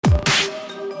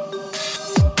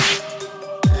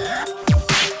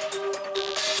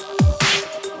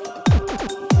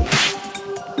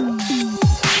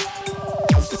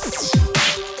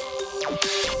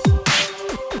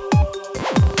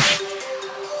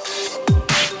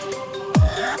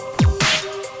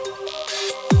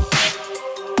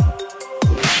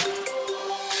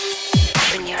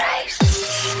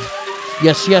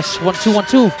Yes, yes,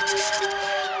 1212.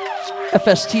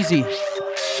 FSTZ.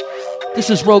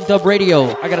 This is Rogue Dub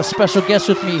Radio. I got a special guest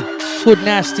with me, Hood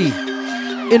Nasty,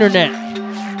 Internet.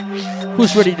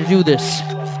 Who's ready to do this?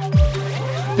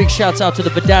 Big shouts out to the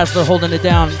Bedazzler holding it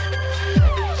down.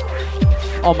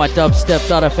 All my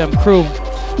dubstep.fm crew.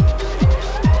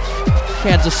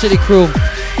 Kansas City crew.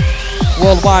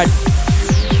 Worldwide.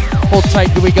 Hold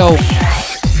tight, here we go.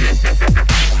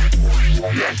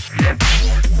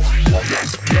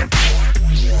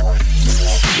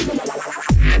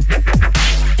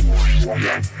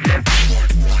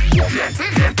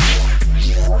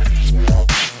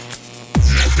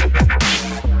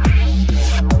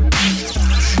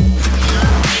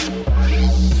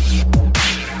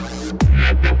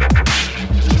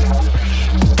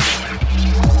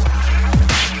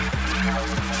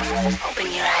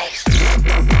 Open your eyes.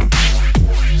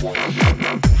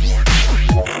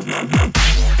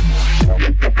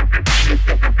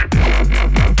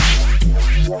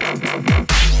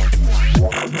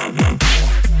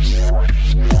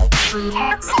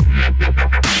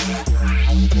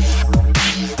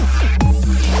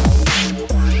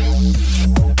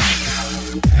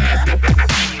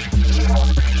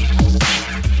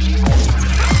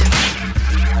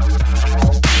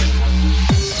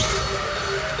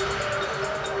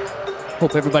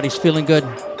 Hope everybody's feeling good.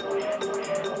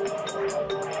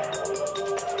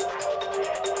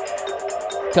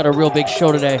 Got a real big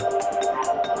show today.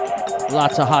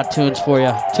 Lots of hot tunes for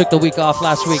you. Took the week off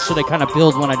last week, so they kind of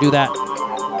build when I do that.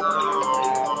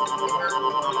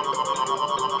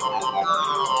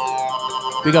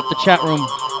 Big up the chat room.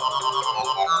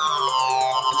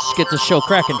 Let's get the show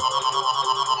cracking.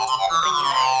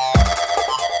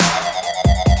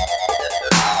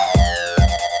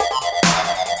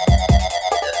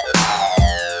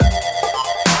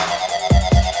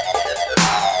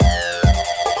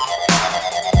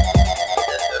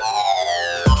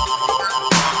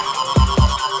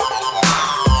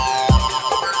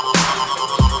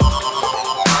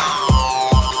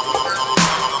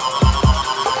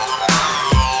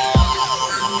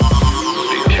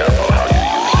 Be careful how you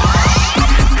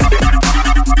use it.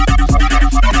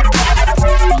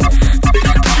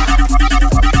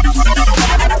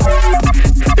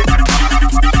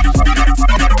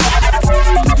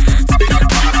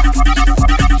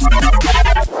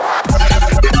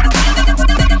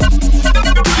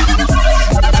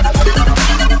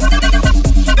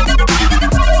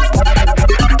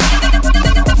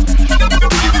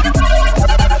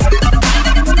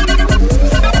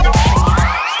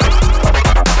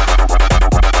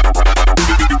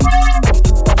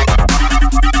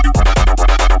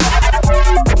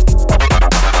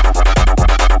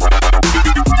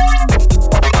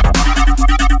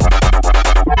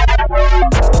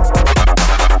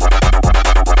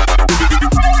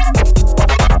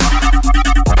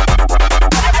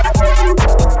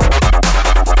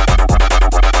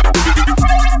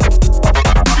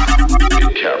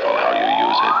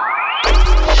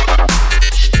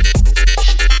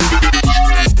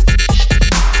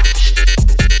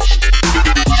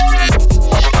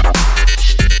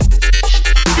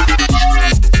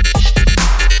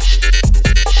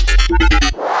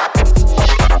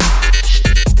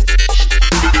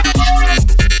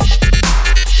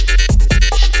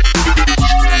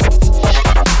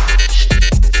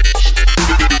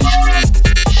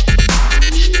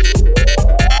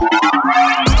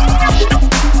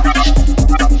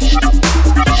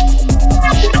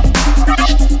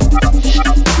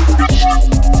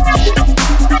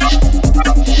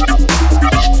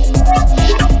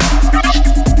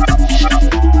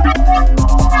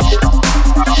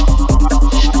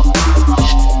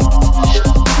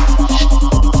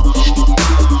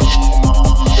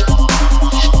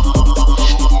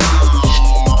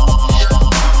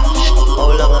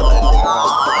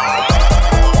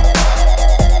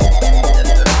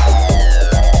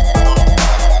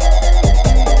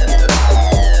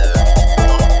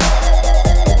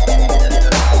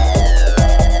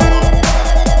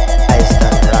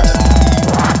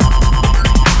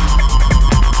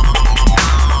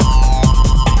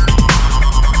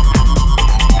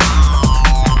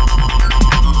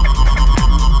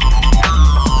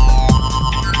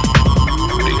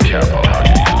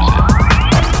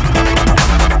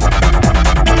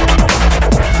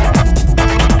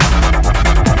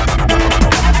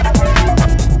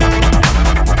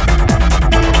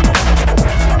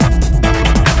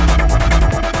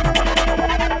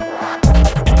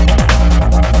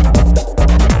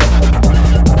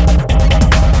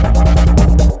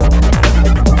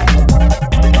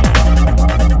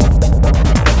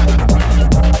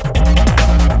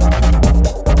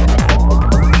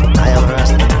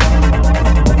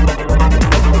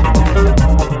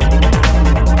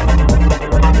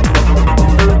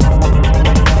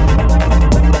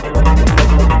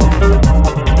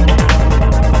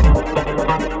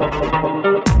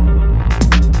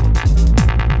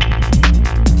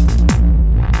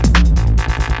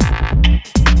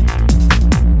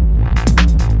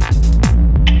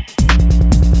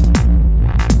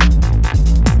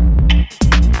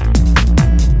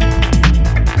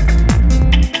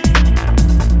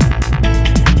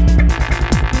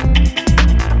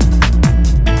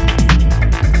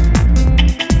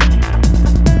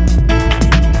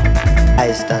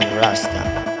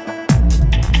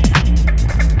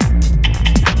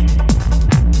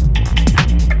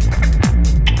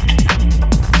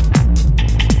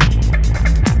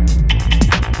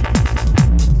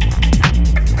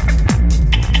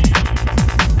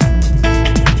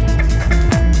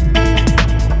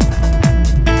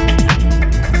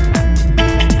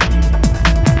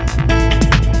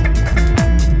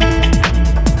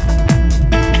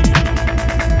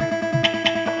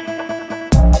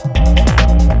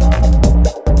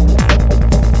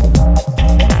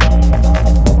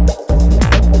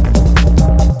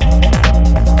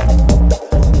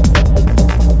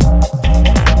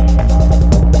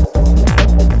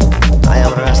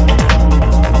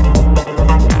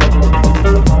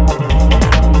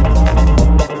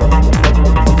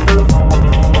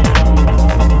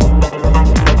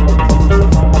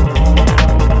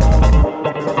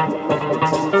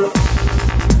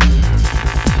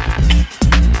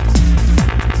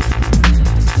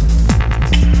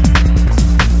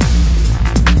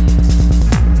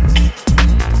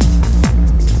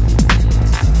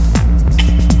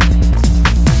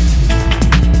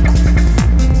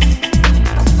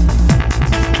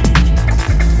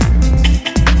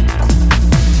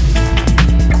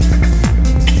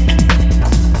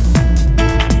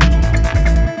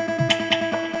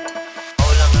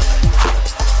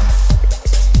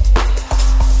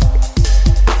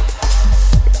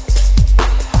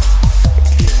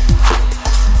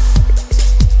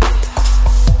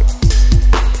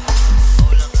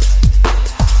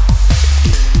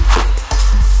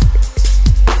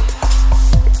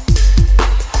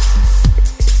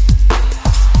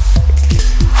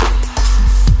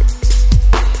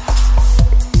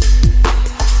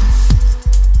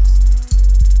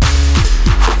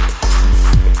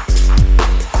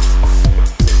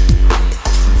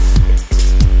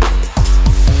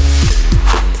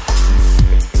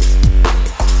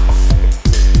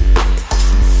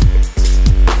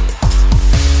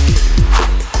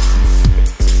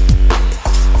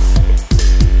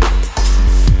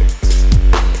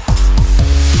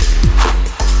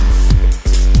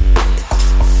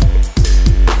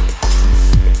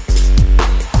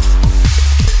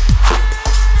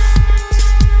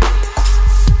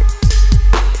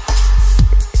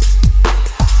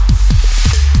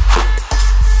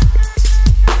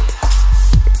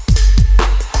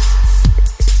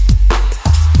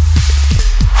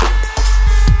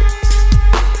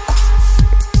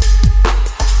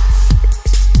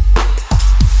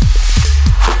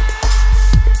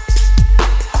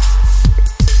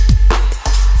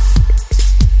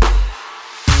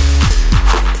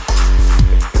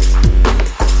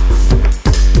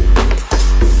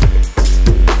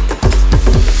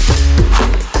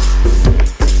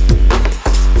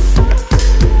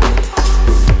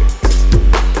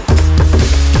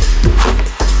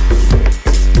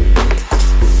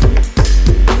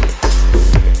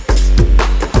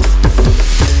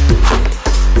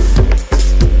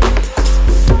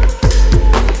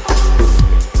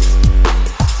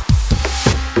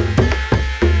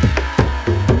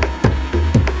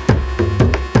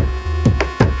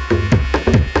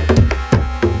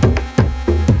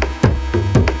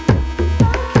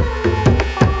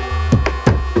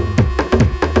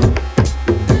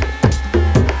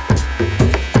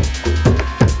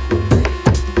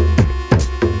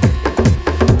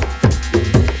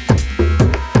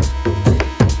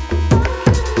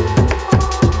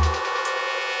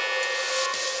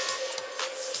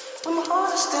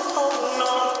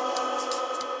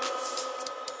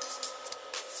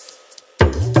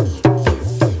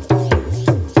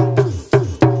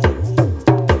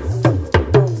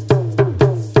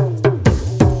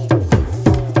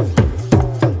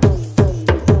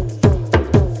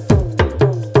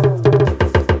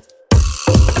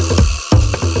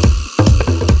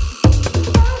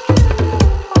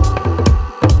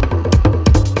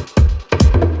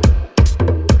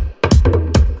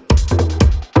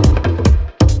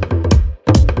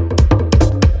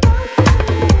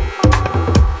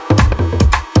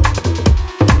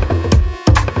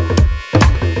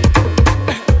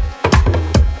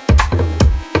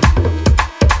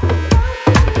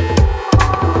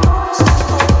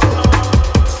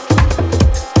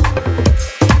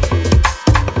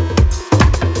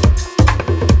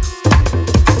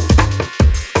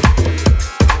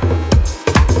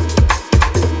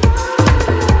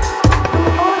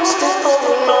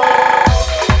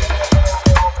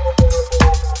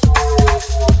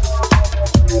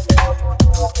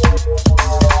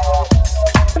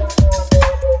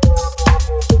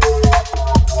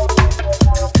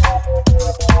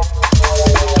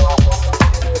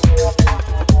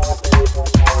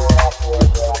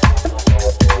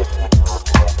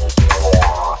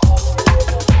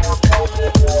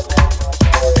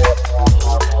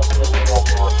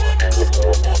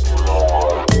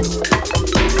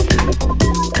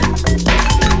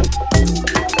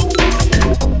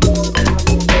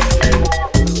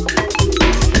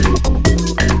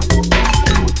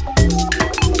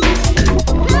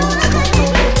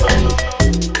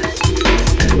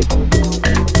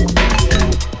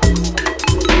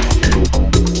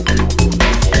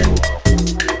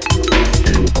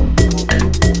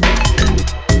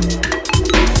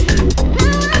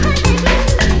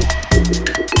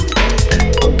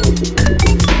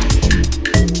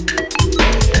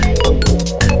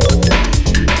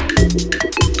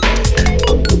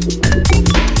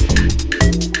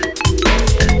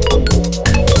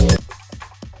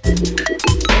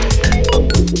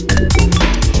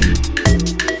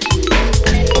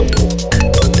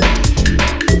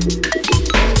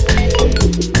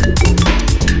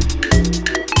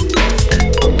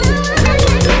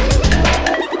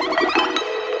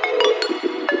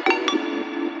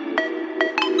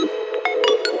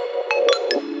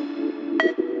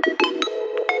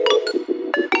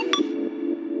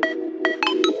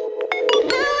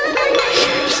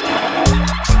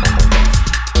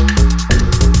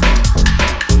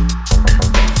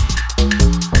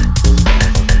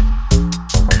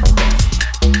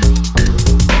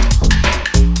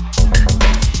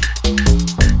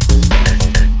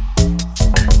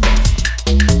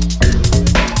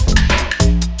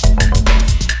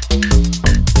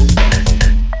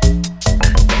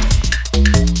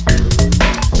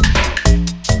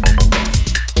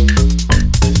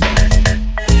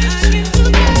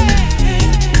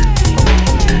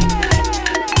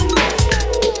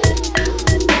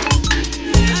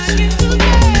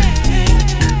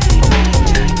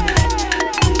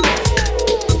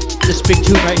 big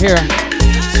tune right here.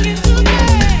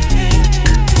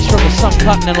 It's from the Sun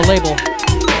Continental label.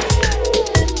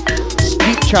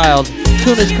 Steep Child. The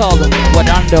tune is called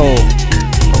Guardando.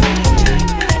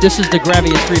 This is the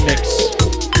Gravius remix.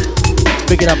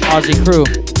 Big it up, Aussie crew.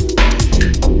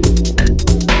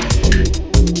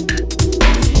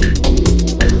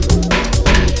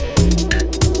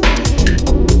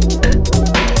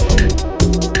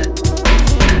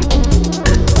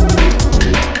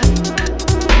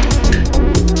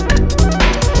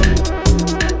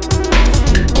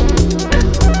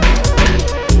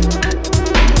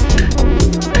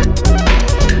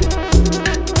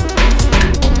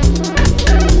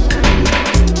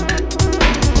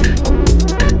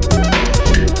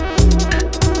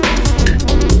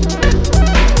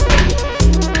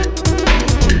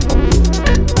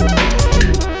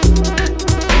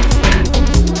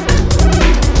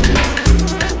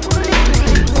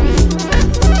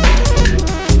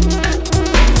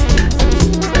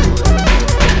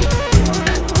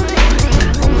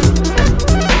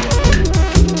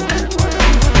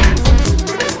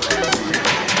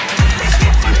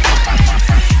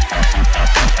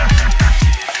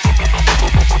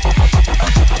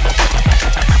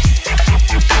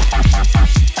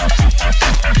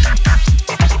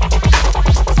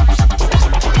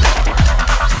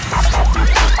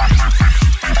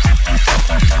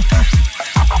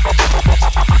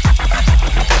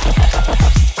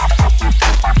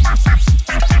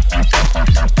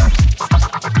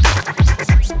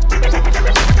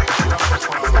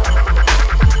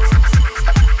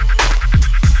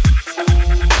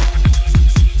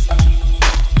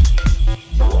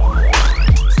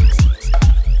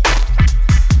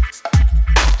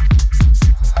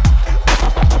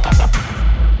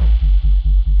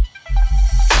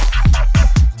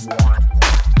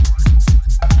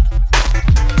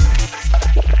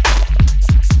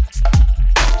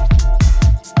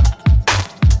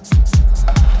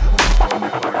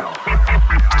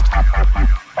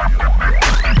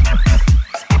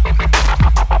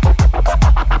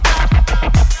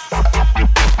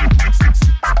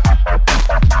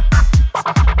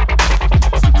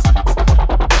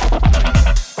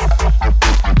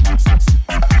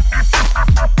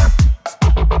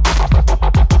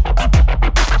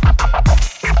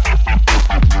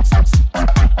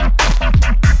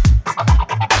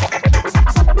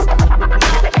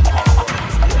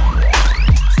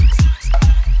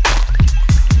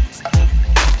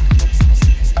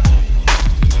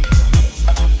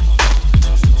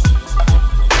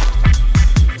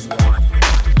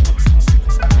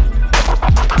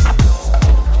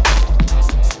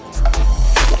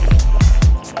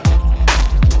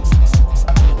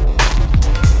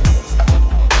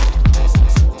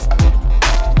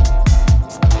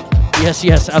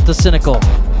 Yes, out the Cynical.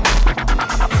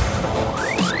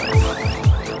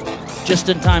 Just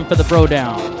in time for the bro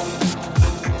down.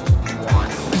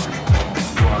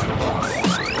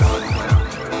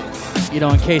 You know,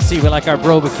 in KC, we like our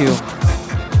barbecue.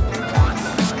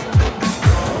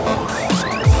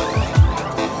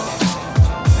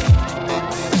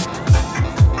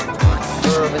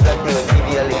 So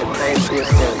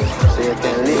you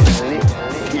can live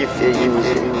if you use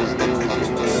it.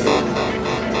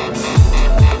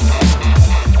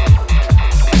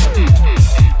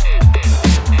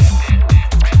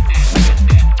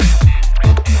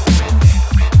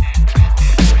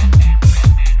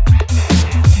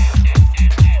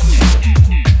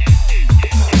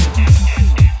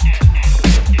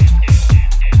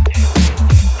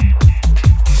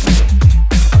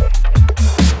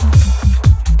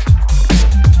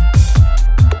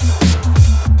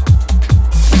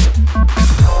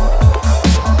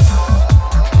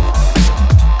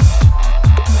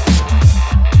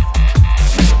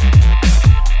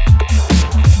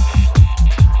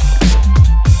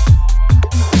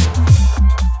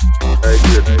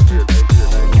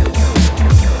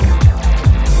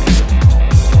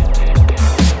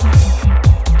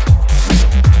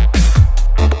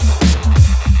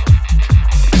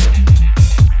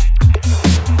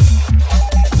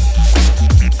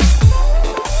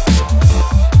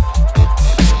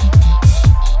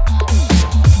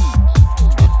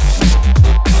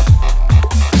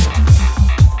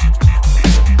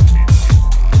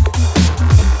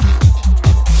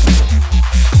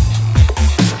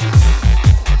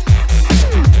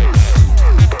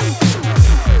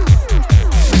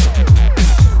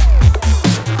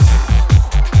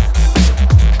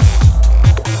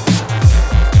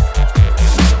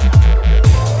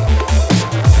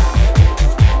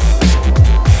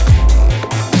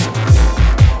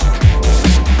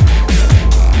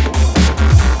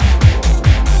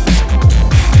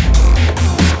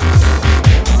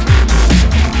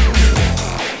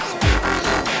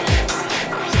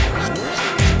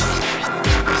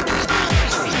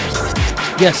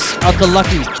 Yes, out to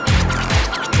Lucky.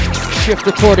 Shift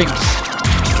Recordings.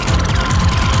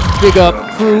 Big up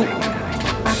crew.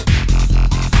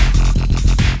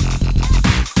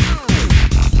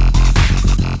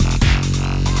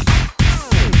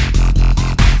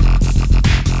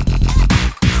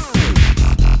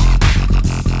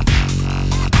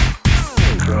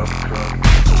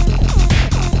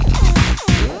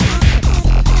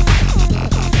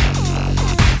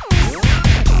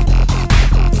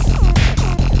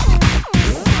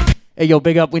 Hey, yo,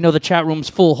 big up. We know the chat room's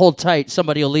full. Hold tight.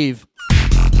 Somebody will leave.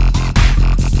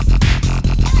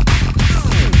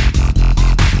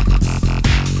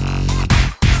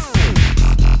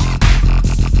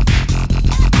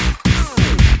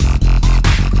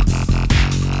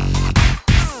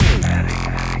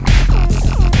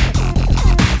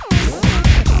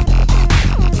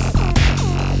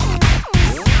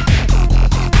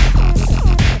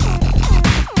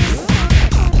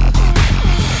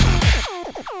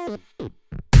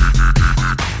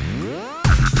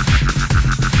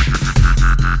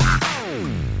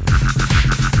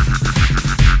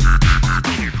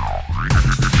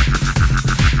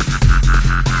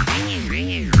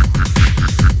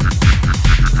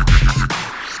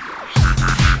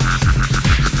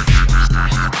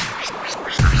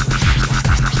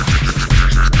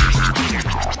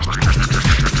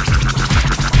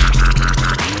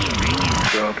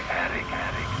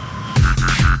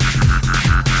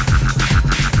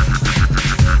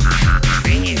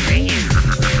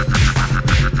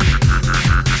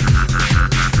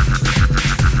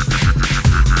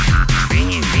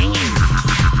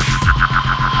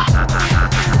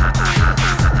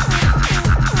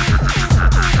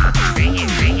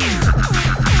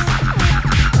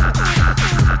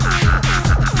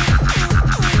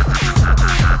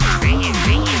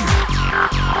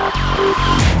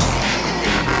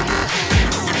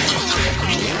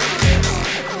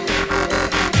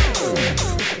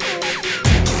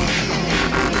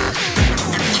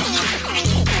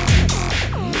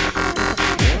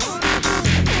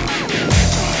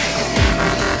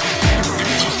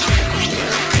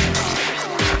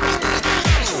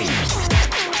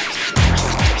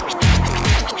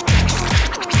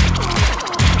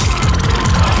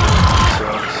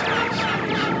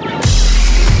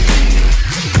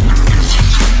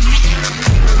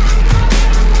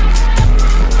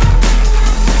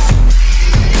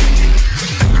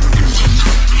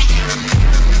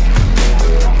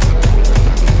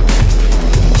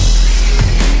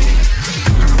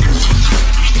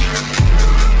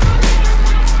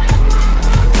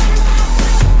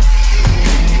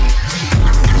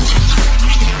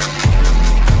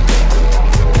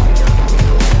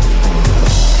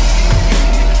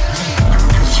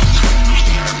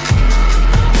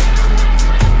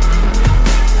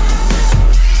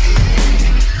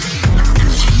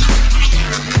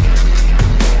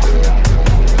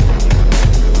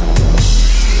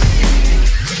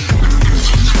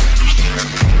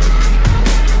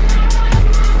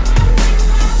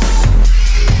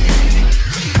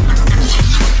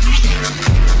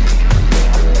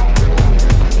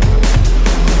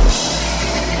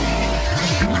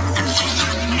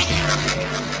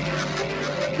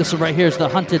 This one right here is The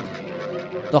Haunted.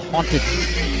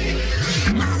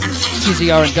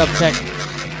 TZR and Dub Tech.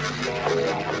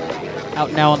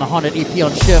 Out now on the Haunted EP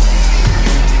on Shift.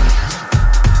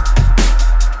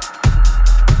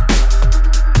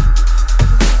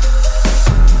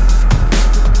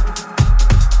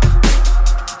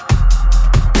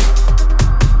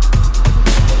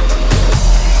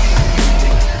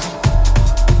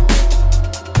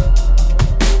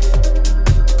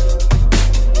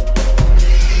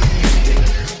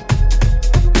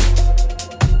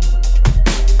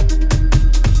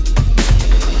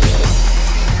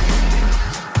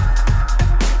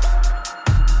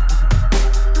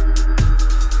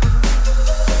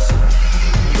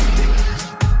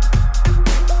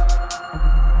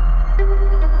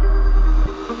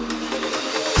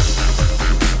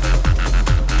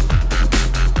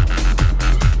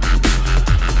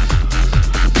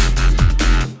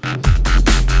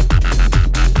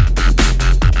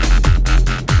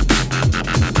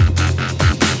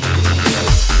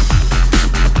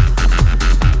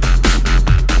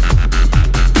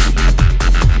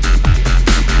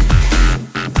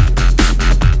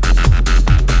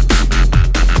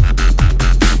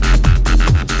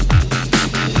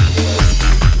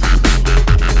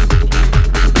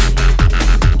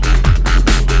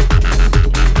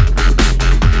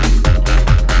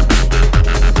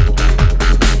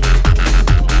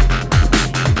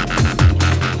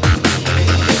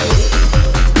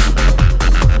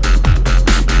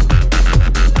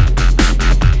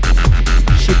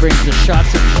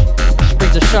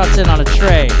 Shots in on a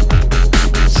tray,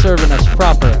 serving us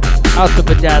proper, out the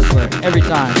bedazzler, every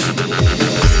time.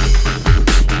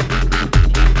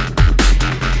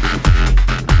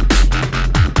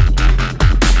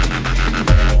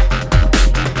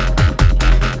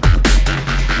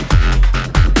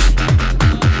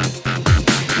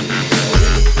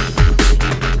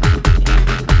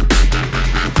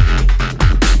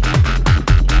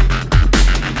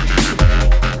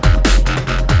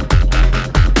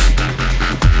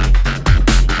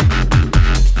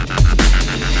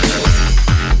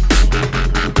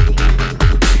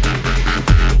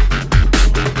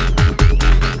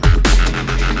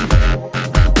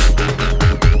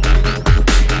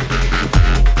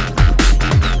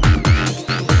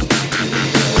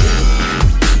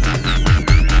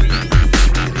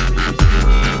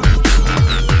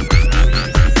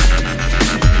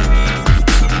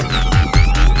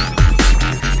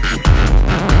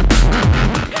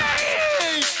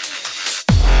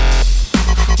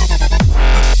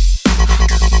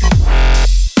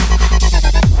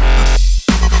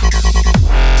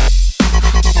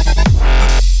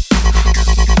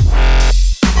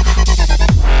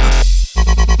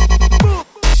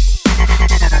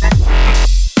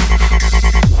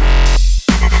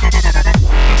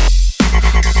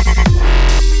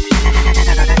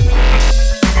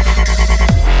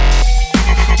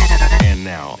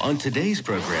 Today's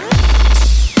program.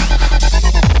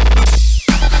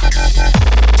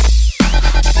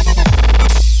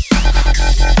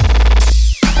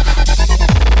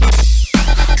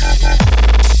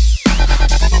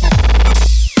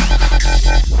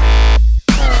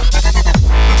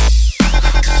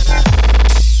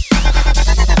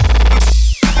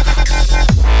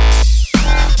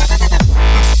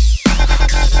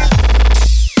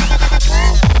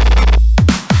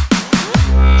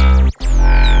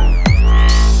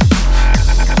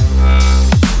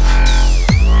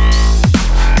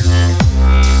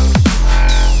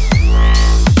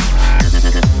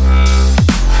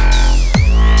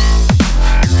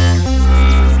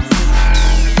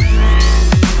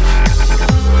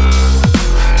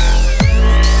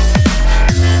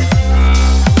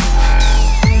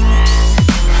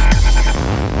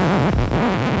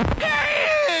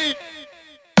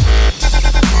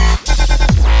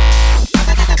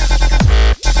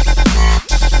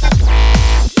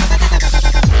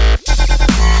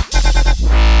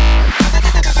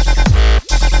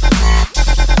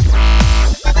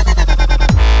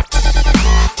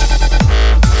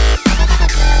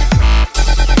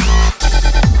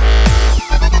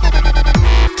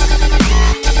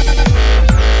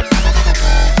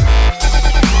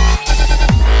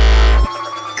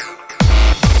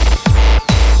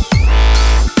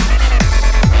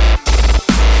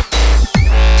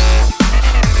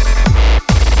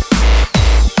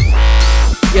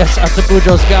 Yes, out to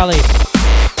Boudreaux's Galley.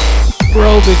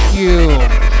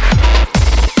 Barbecue.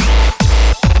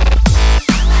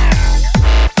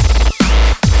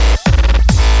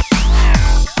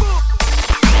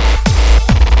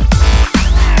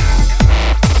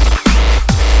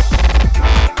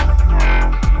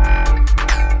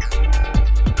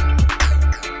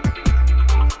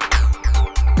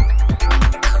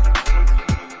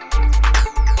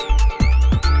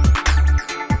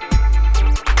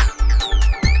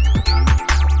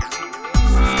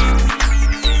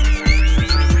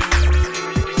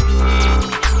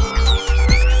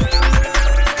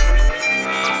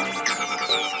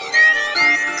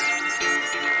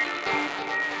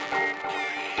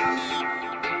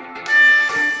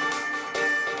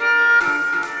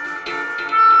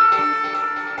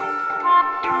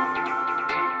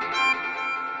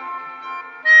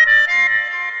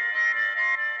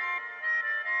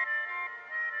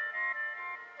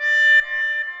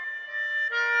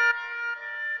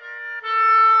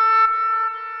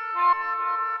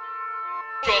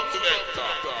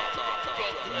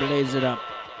 Blaze it up.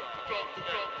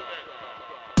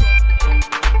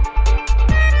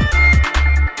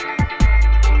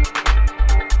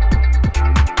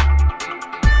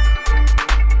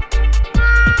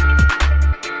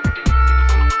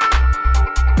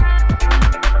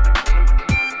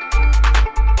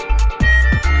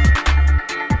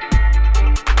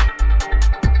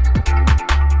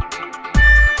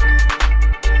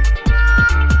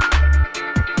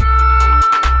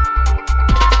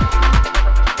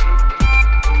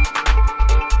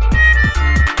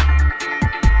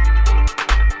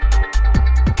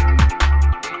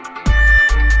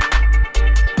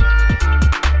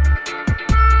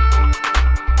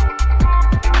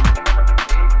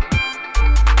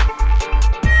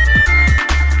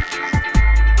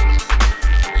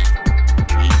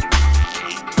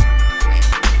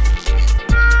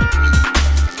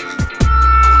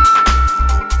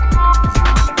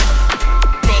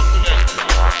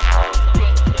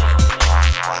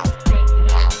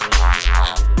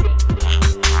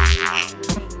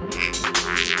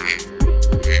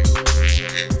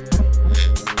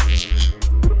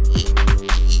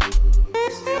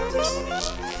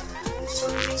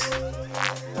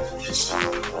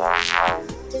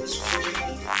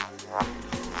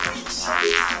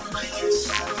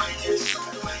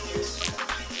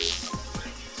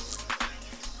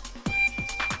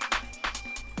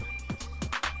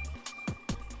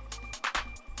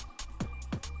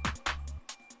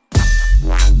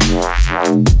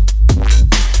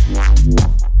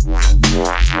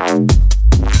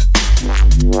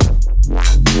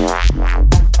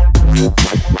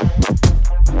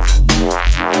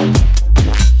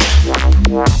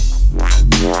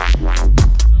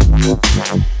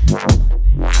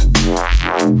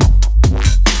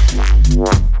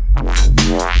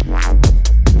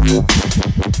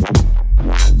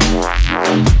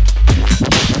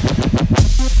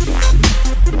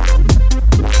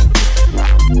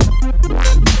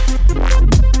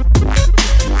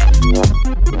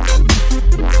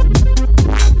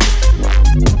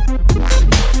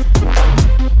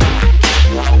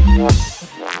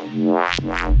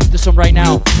 This one right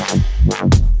now.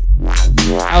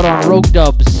 Out on Rogue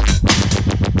Dubs.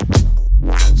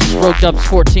 This is Rogue Dubs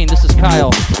 14. This is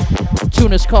Kyle.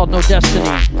 Tune is called No Destiny.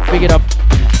 Big it up.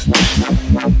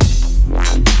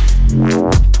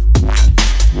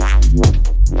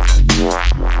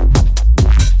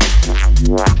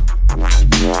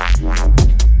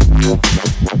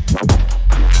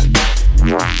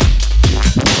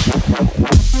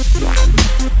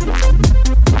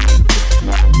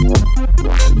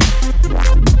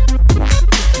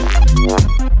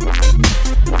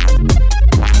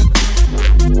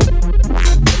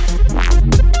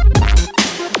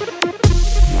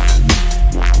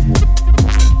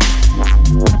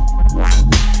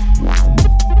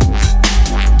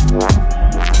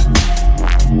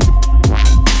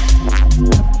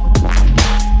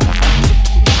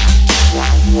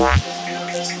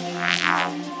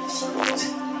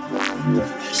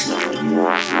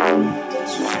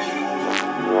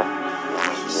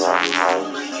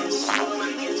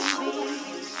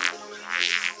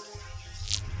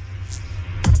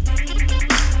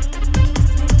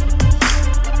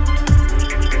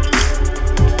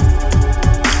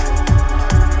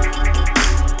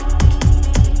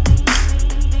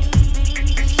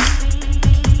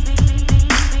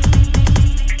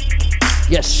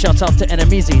 Yes, shouts out to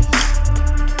Enemizi.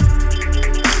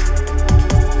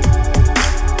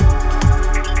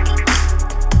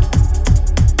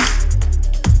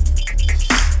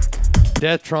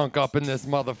 Death Trunk up in this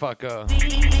motherfucker.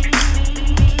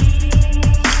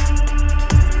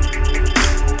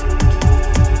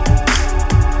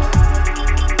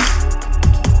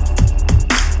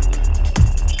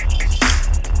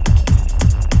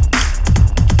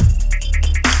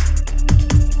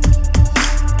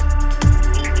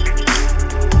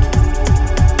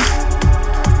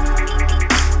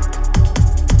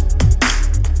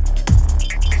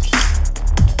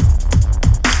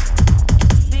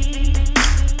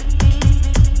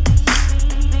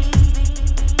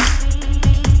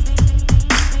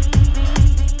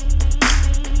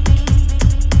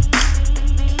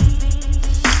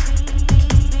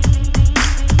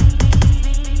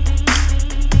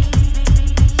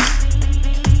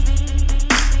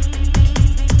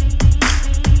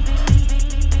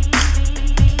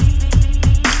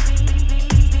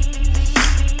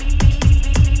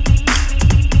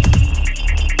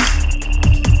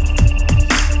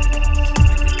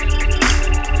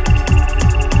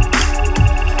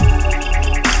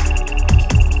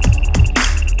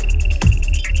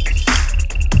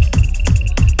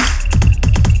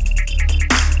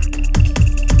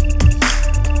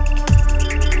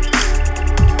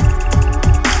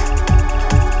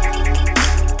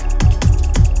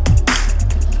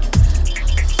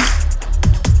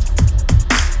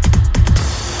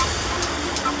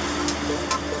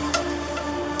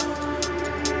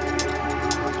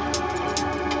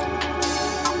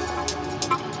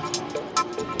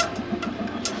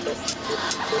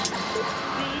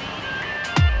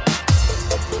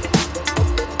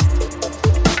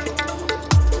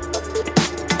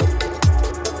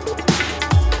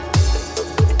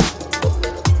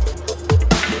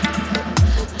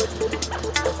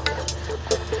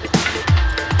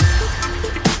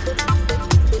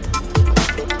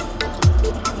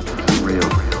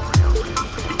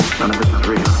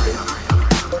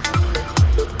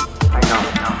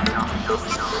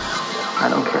 I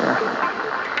don't care.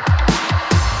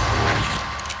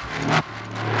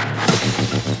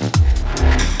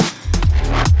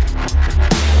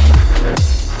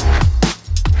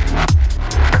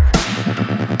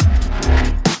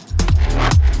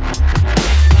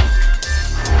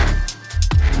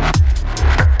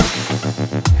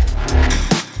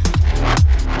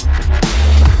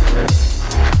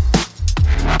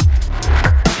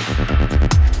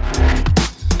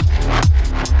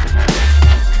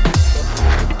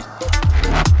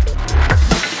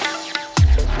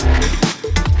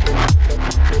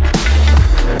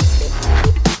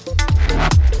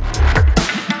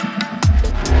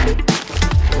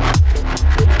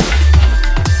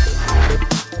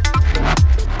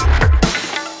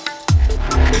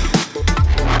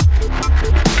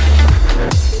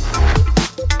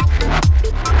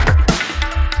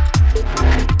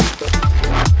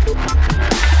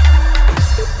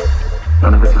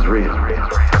 None of this is real.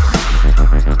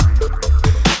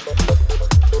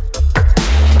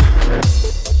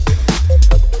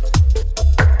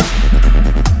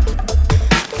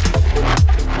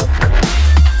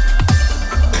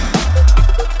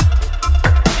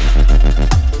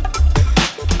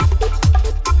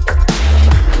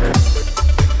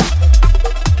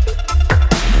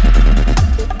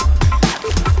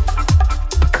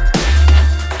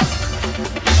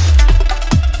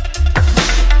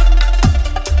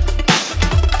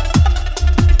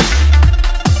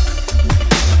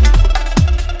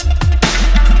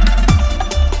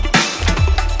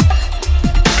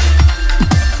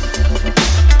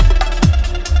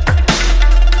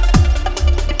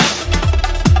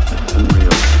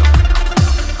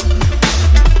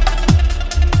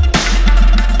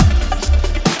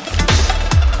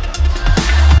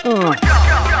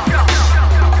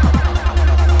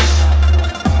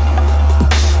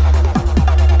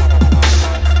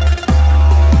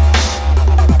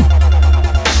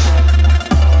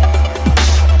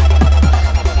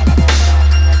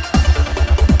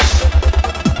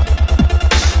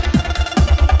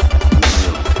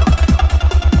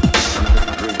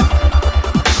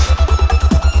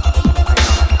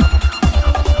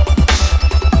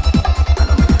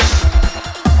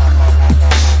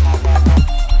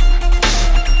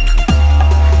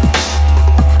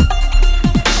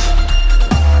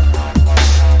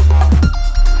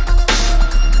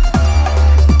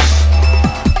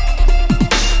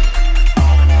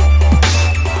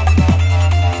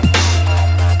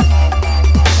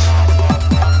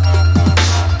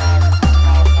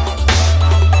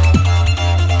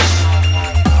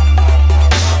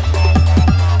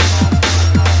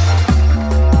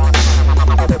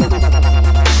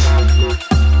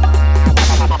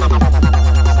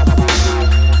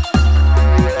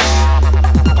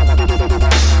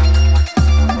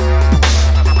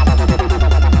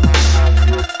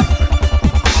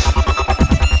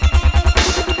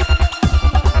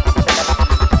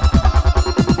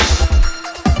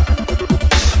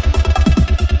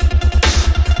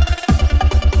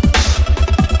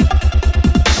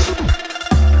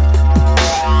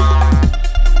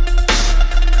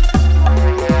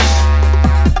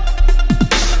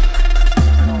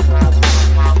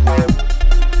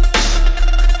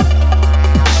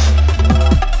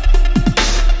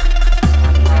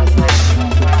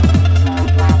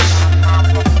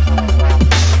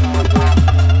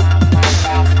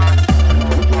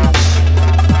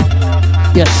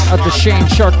 Yes, out to Shane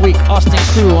Shark Week, Austin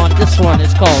crew on this one.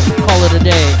 It's called Call It a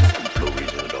Day.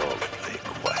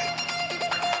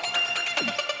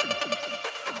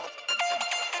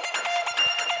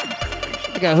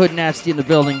 I got Hood Nasty in the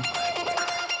building.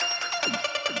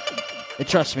 And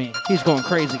trust me, he's going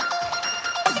crazy.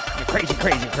 Crazy,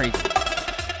 crazy, crazy.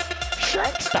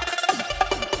 Shark stop.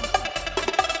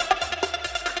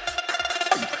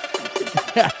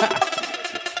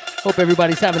 Hope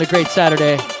everybody's having a great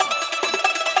Saturday.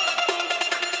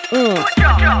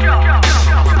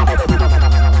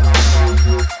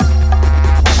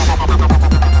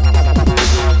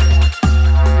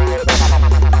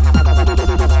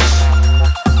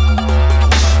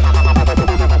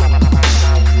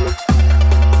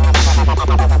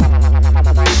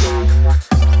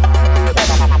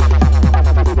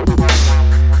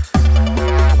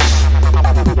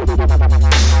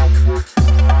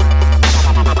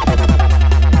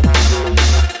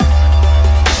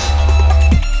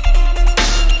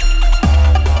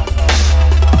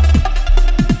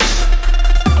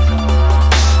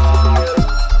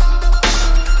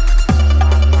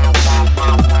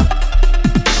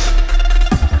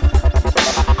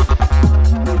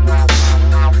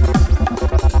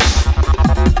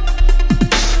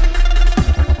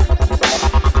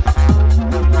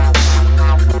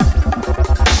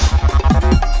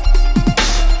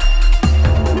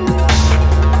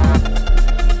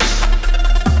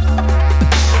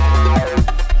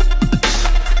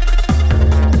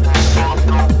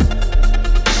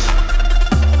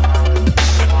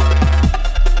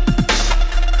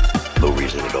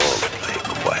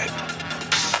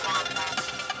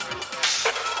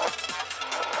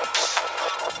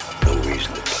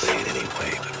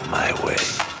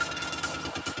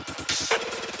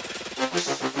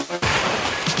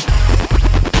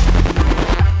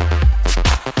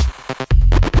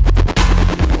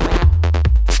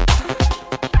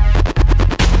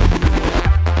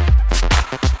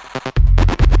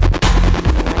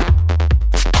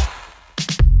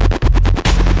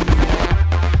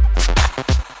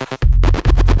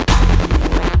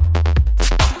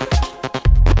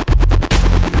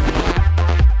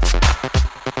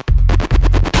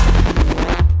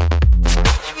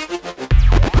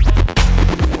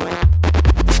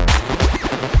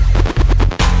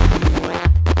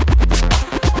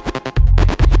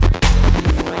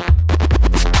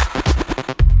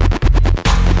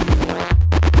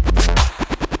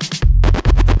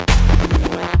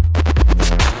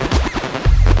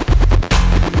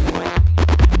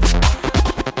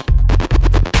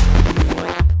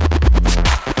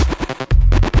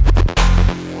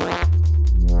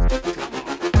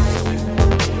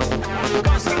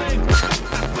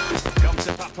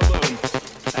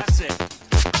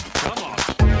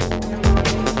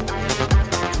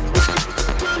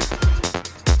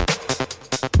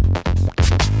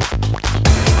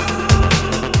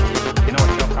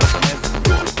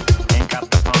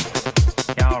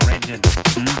 rigid.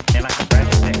 You're like a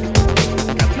breadstick.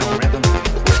 Got no rhythm.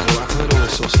 Well, I've heard all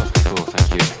this sort of stuff before, thank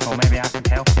you. Or maybe I can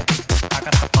help you. I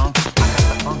got the funk. I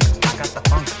got the funk. I got the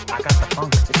funk. I got the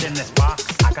funk. It's in this box.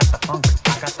 I got the funk.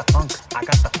 I got the funk. I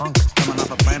got the funk. Coming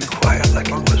off a planet. Quiet like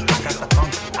it was I got the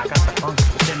funk. I got the funk.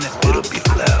 It's in this box. It'll be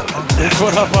loud.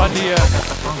 Put up on the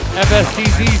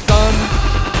FSTZ, son.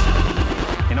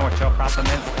 You know what your problem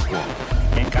is? You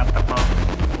ain't got the funk.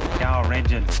 You're all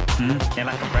rigid. You're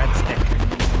like a breadstick.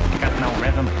 You got no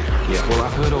rhythm. Yeah, well,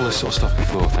 I've heard all this sort of stuff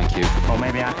before, thank you. Or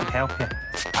maybe I can help you.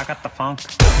 I got the funk.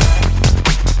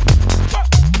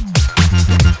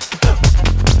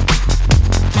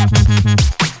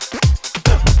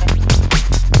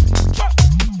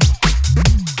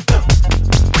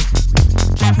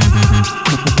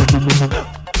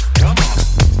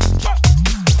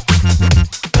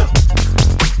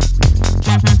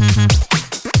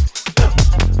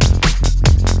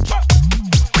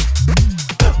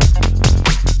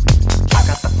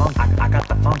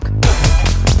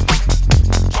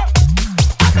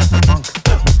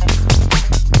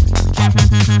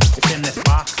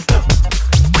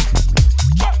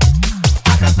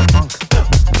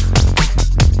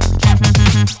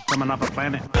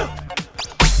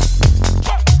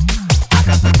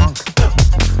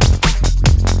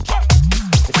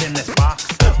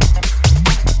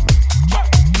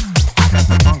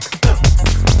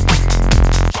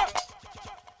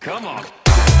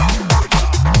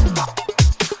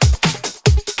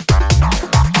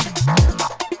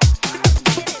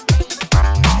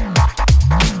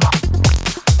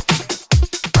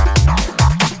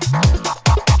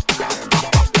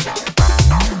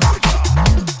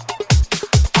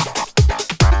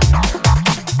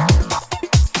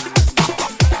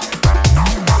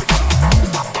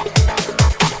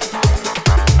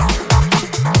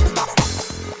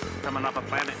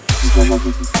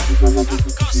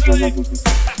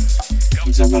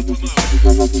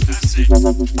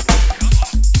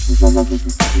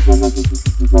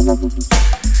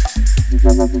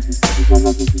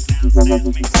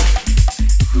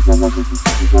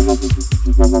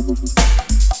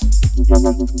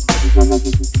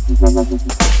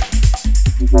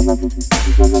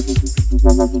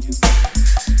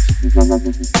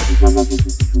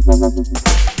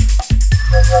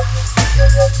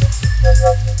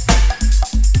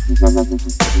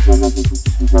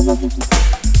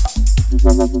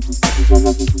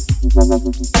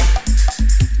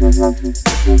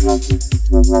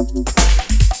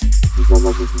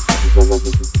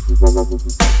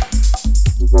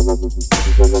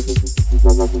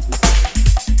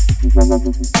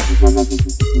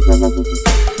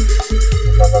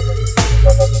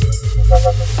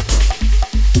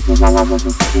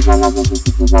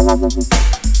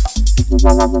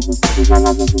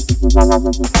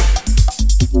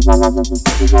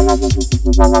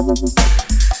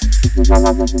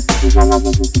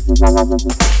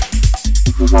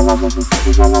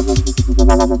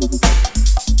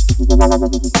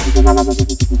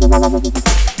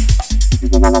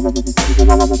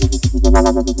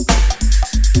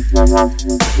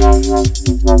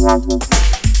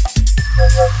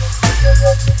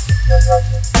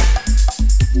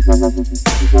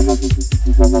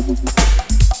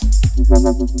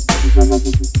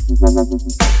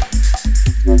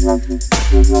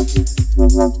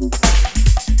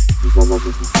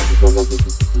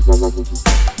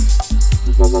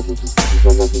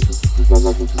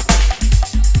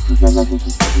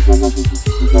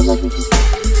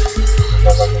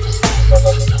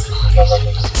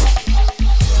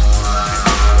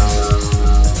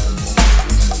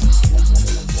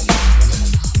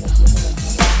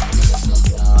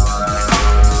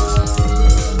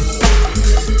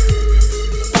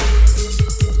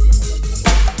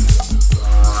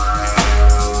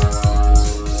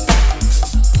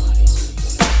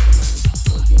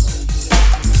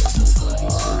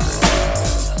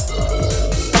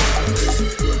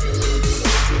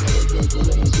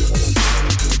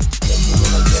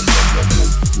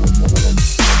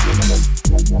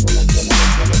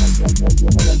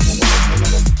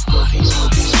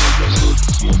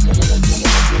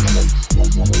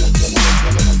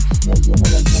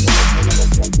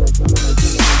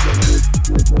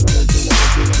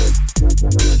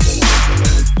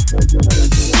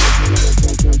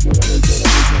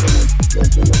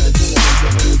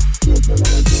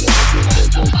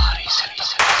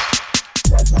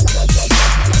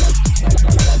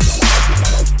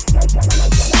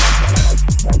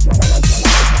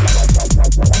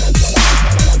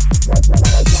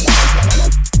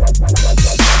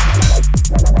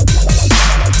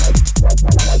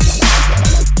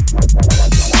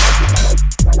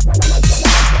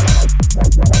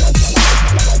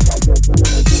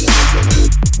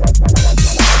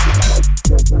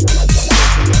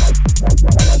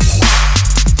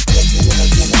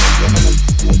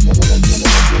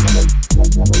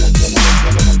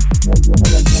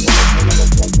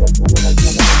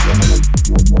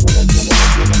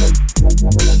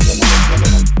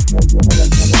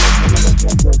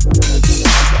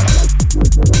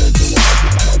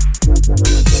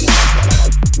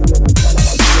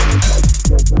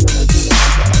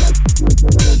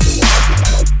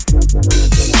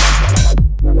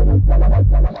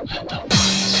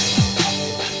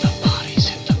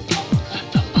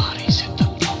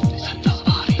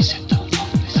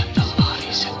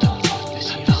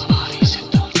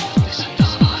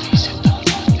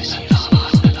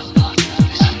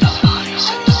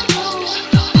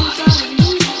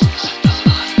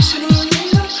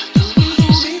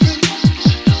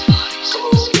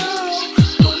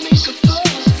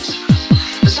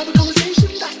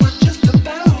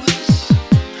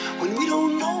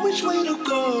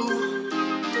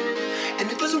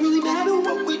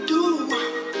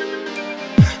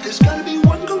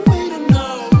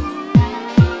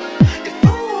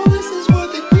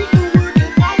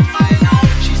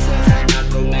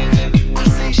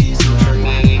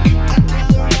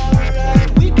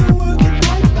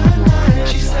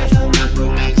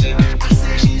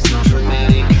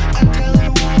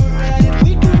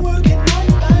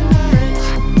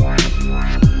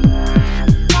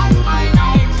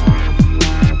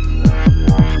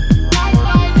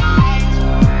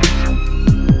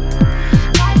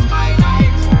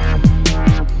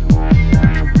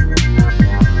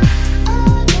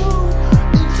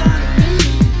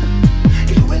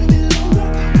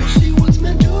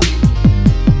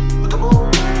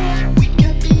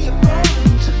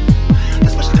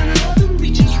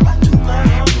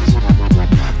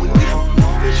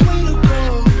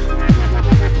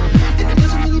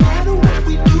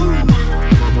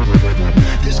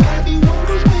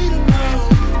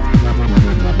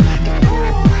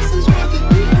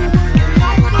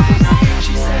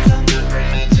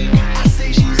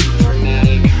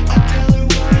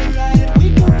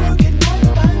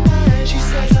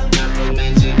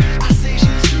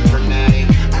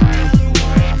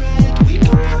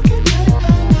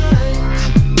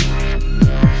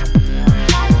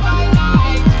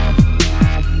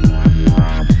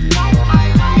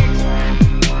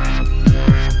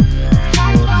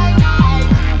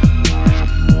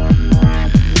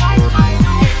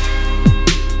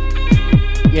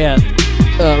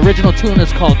 Original tune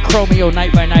is called Chromeo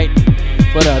Night by Night,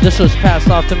 but this was passed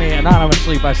off to me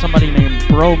anonymously by somebody named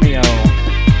Bromeo.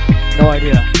 No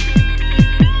idea.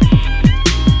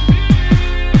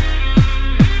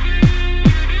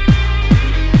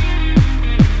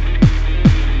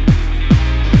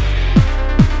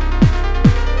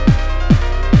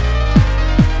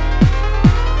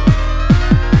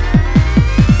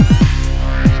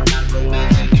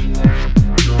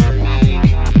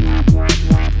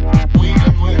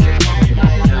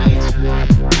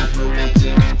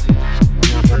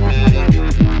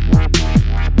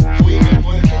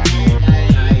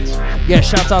 Yeah,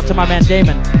 shouts out to my man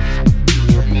Damon.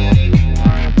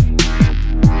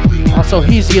 Also,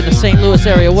 Heezy in the St. Louis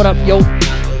area. What up, yo?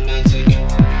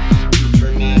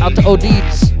 Out to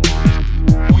O'Deeds.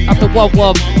 Out to Wub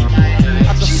Wub.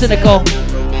 Out to Cynical.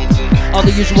 All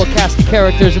the usual cast of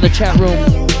characters in the chat room.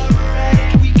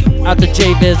 Out to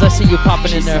J-Viz. I see you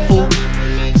popping in there, fool.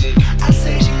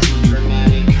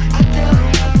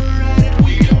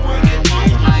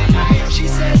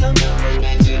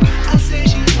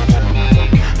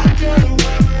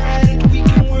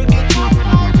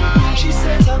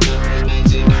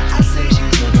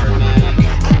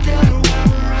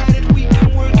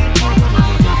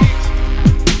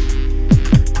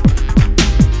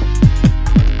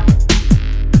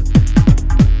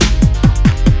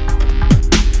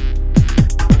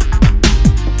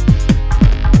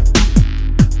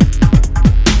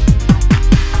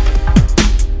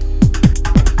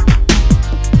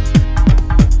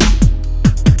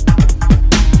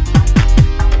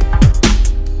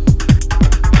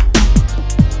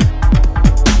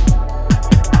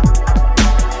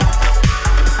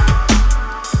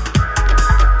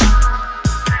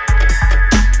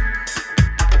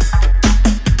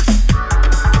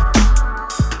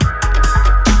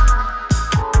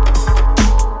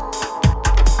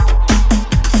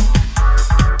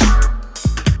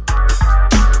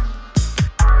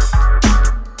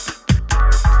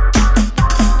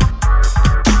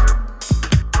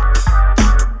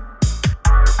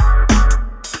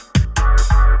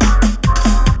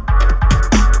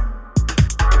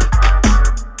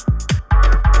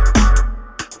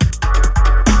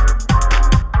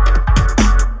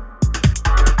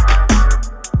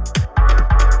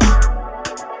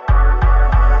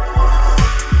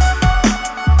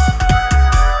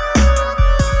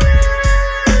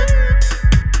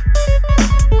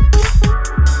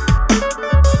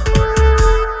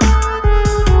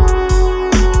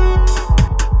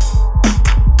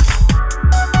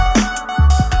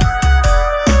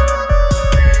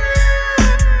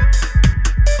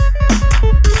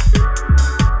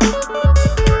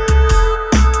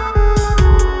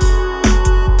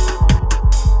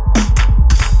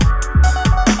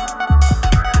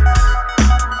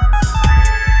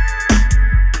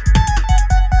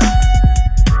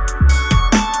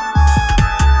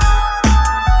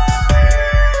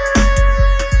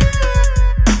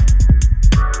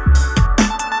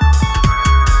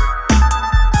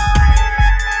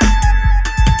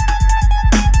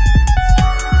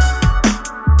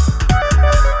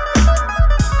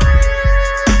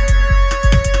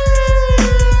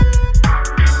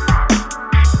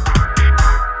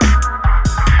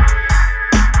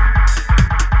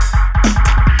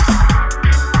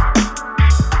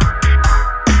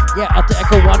 Yeah, out to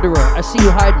Echo Wanderer. I see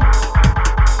you hiding.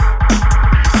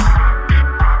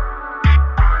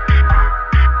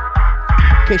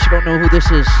 In case you don't know who this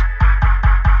is,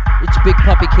 it's Big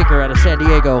Puppy Kicker out of San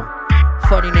Diego.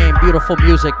 Funny name, beautiful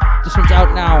music. This one's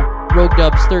out now. Rogue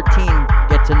Dubs 13.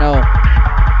 Get to know.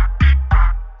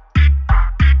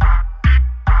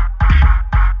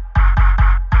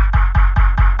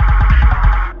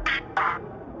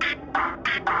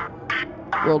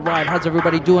 Worldwide, how's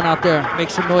everybody doing out there?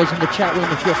 Make some noise in the chat room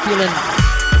if you're feeling.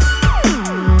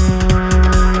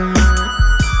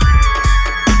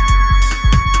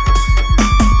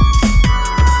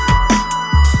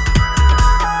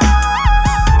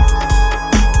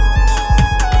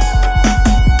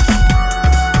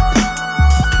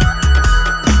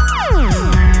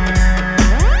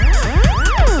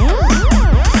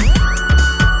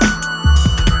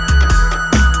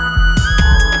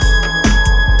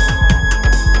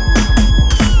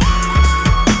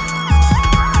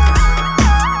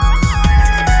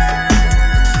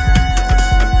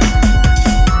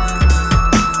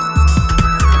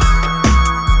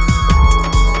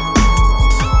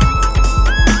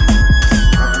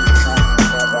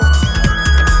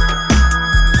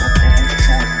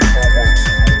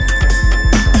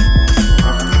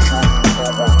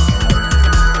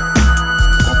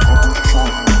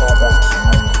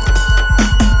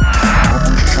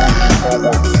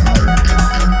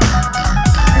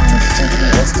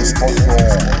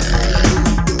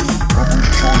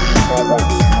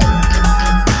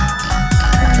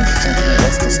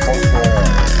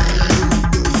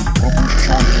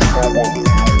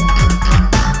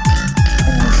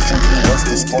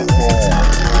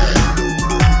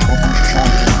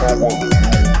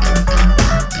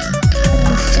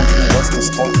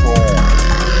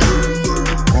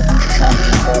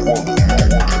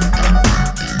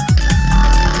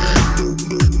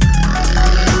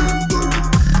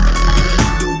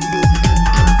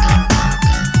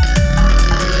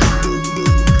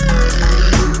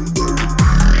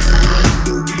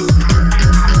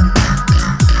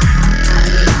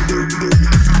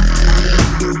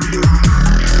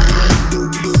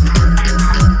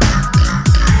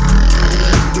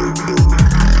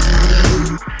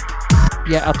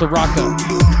 Yeah, out the Rocka.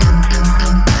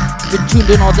 Been tuned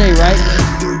in all day, right?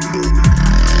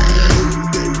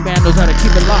 Man knows how to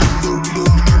keep it locked.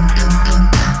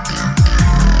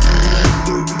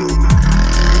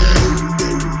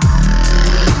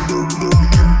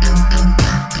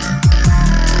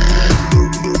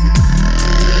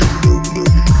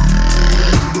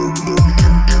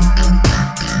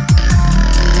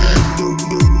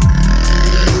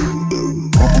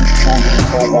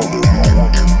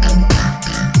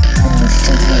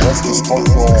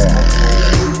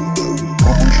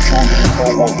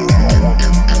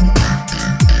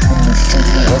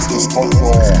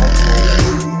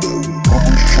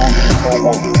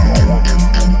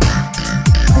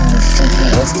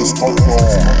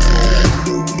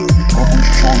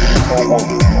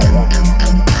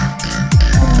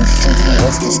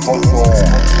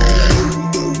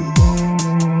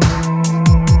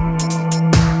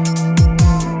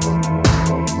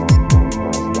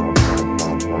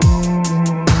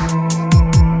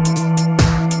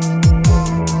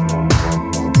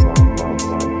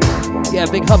 Yeah,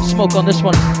 big hub smoke on this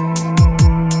one.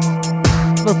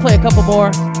 I'm gonna play a couple more.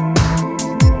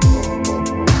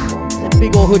 That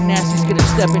big old Hood Nasty's gonna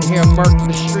step in here and murk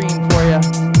the stream for ya.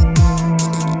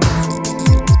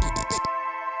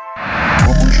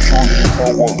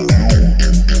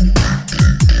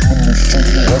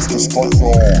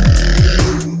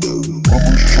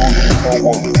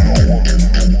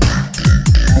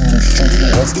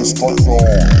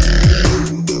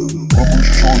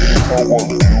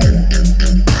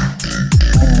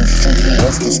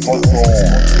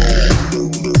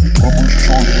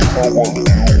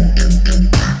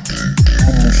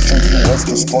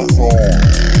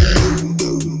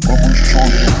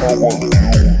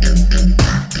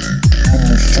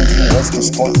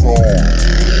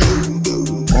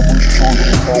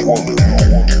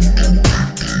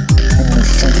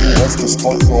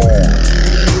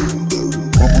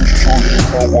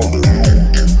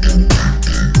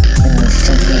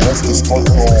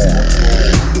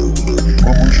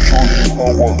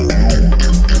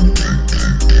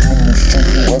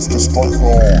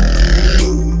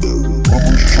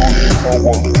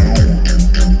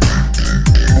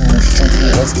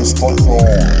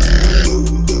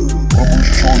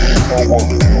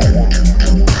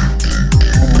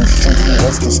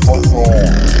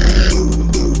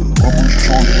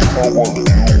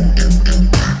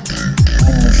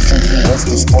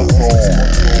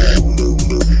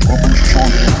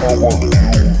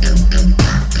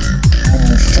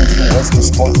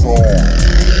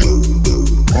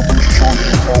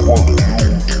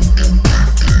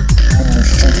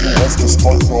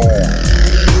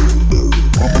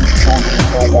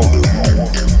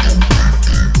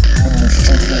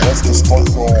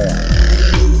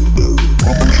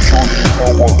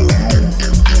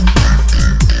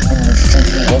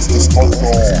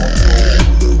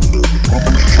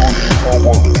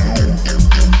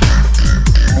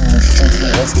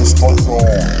 The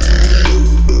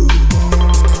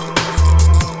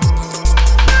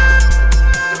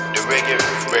reggae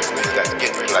records that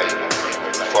get played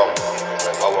from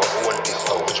our own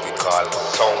disco, which we call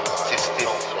sound system.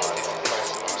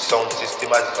 Sound system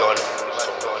has done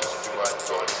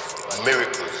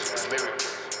miracles.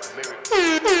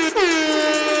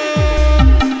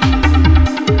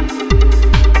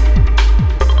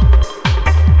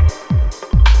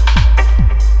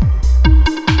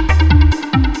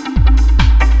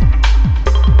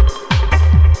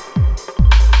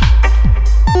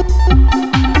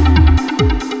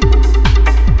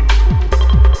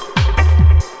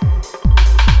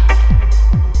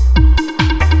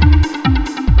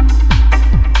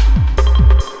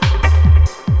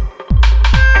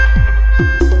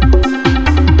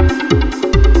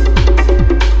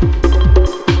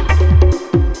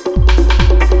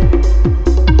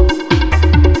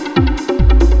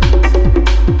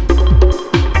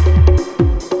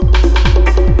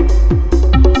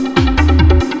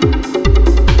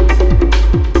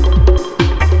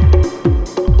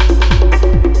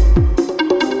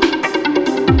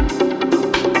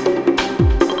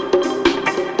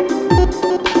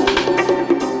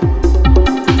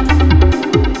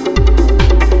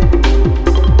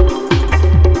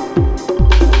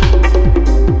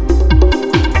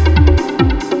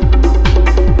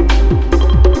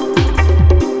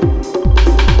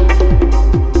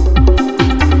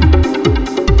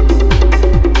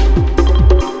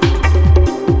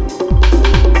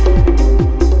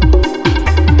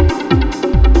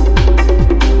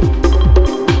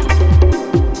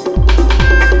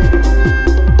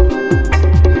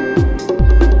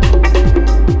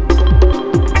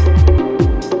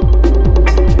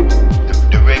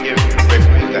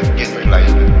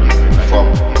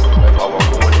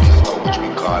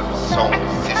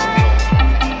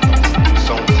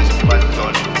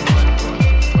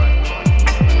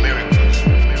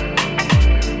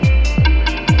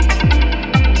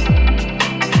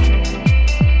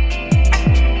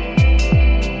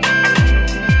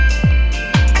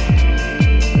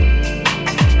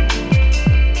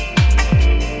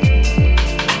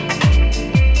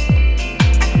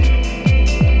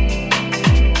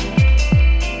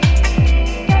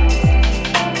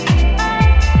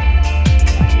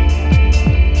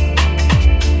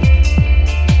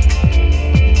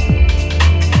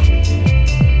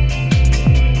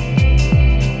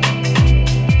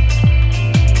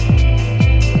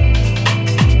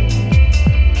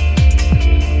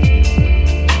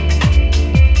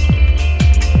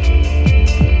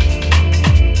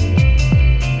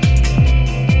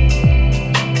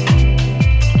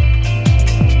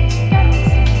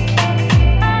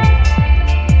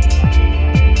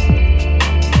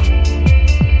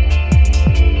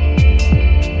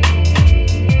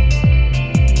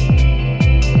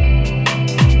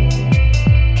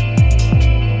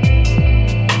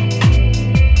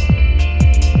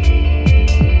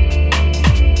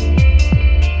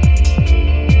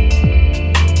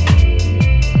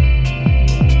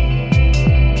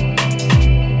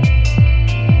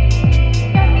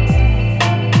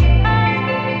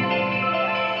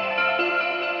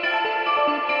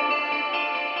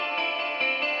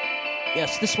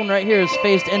 Yes, this one right here is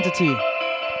Phased Entity.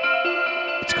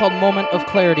 It's called Moment of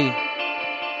Clarity.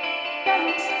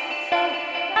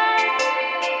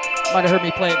 Might have heard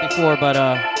me play it before, but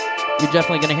you're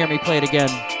definitely going to hear me play it again.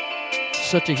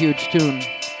 Such a huge tune.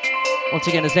 Once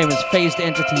again, his name is Phased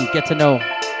Entity. Get to know.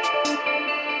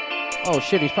 Oh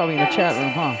shit, he's probably in the chat room,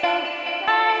 huh?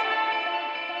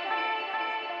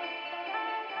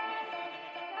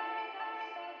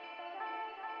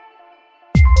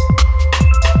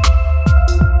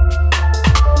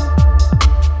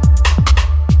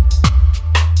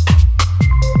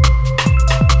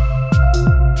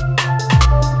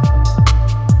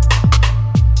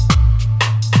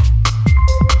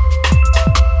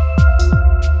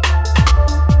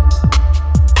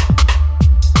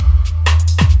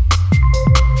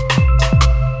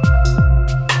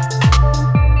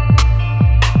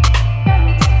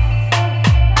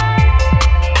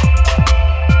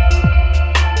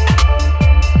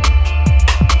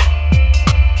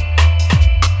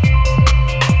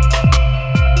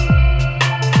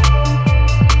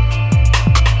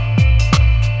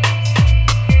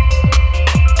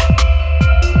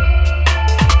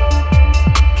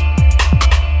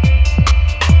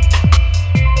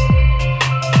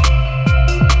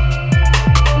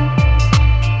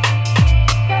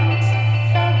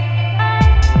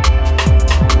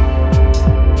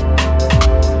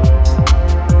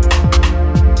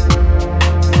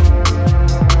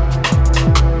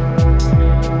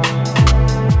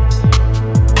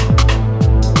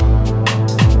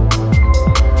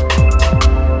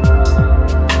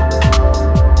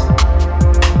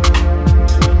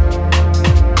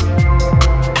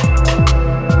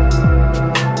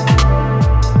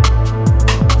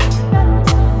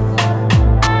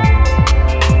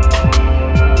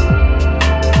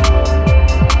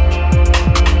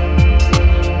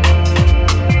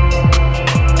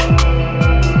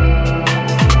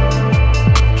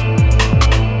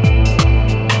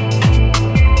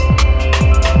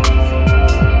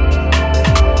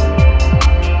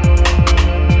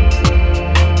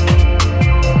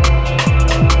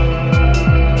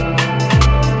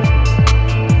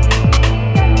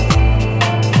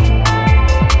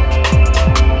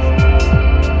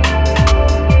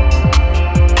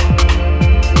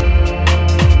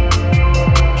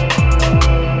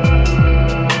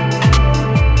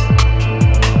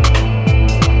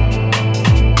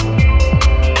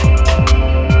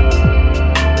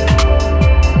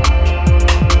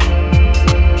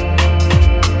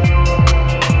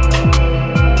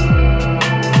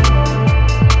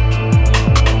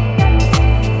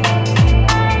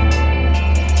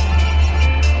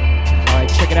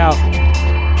 check it out.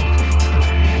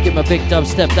 Give him a big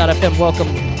dubstep.fm welcome.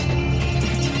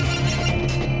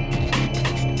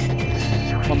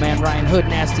 My man Ryan Hood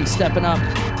Nasty stepping up.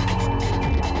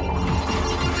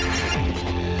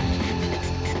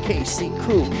 KC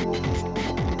Crew.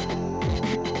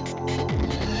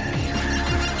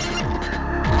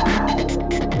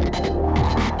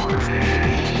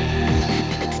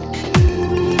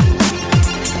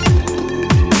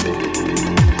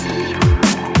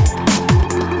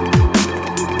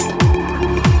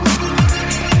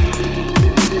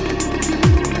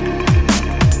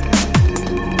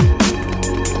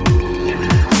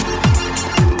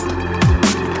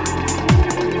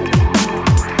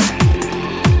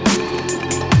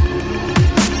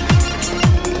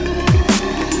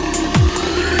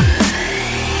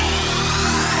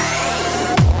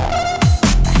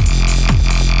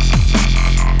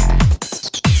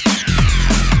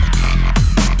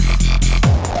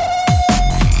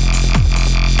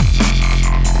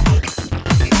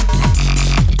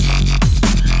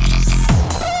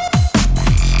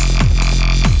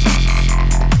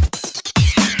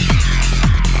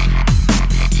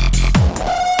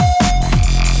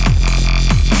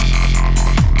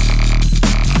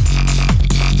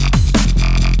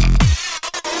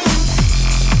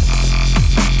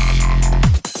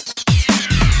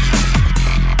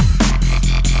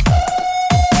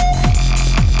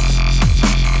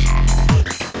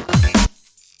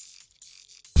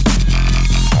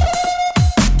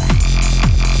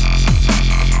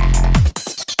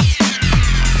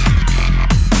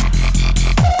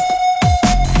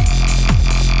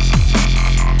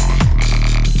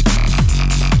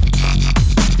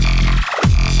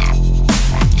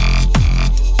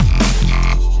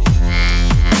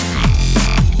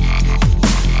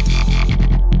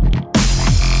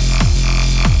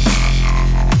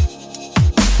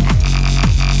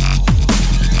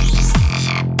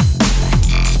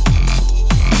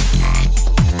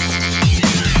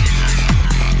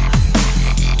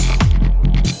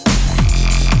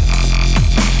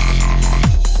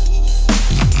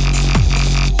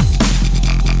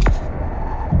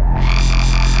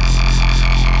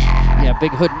 Big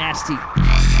Hood Nasty.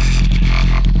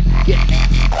 Get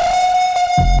nasty.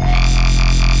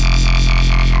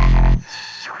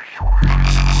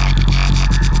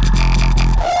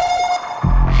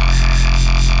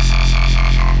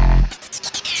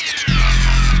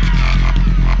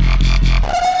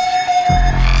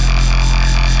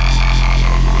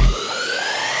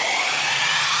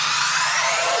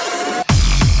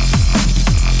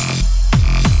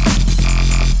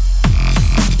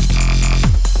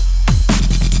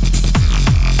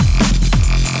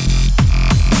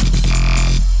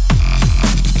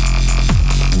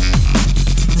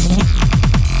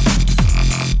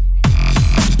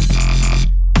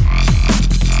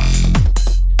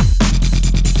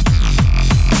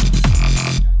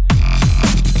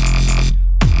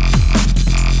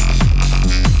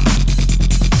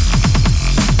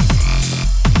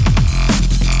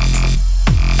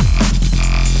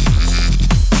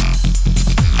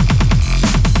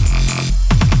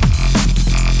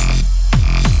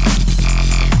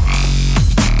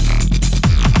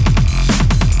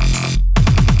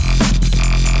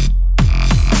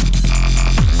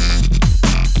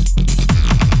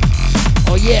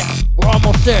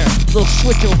 Little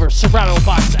switch over, Serato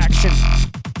box action.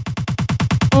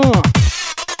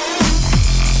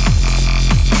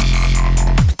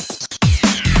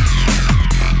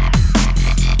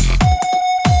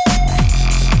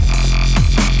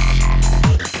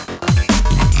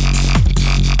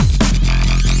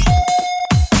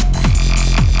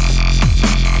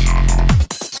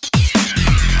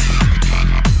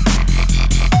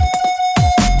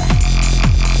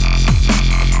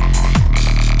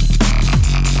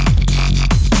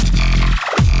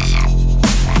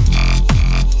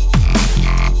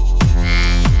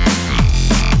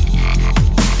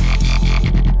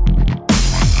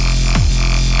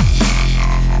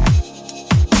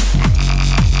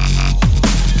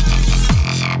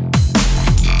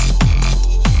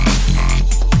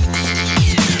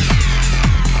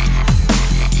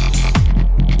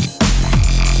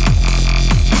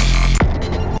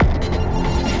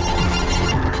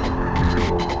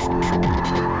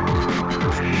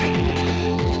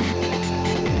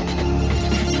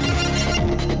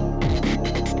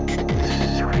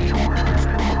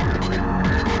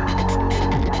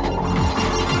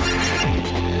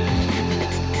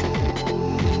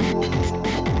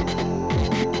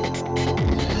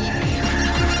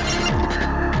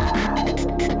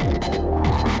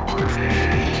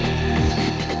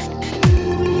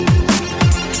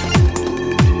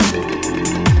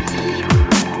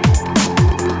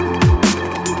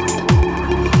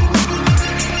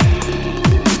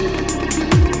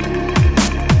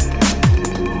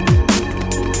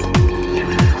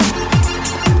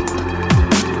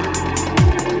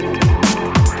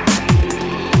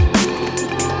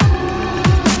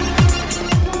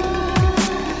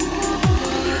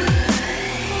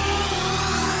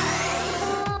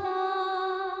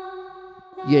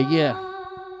 Yeah.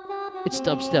 It's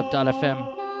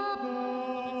dubstep.fm.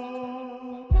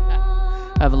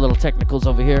 I have a little technicals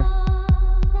over here.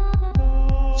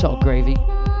 It's all gravy.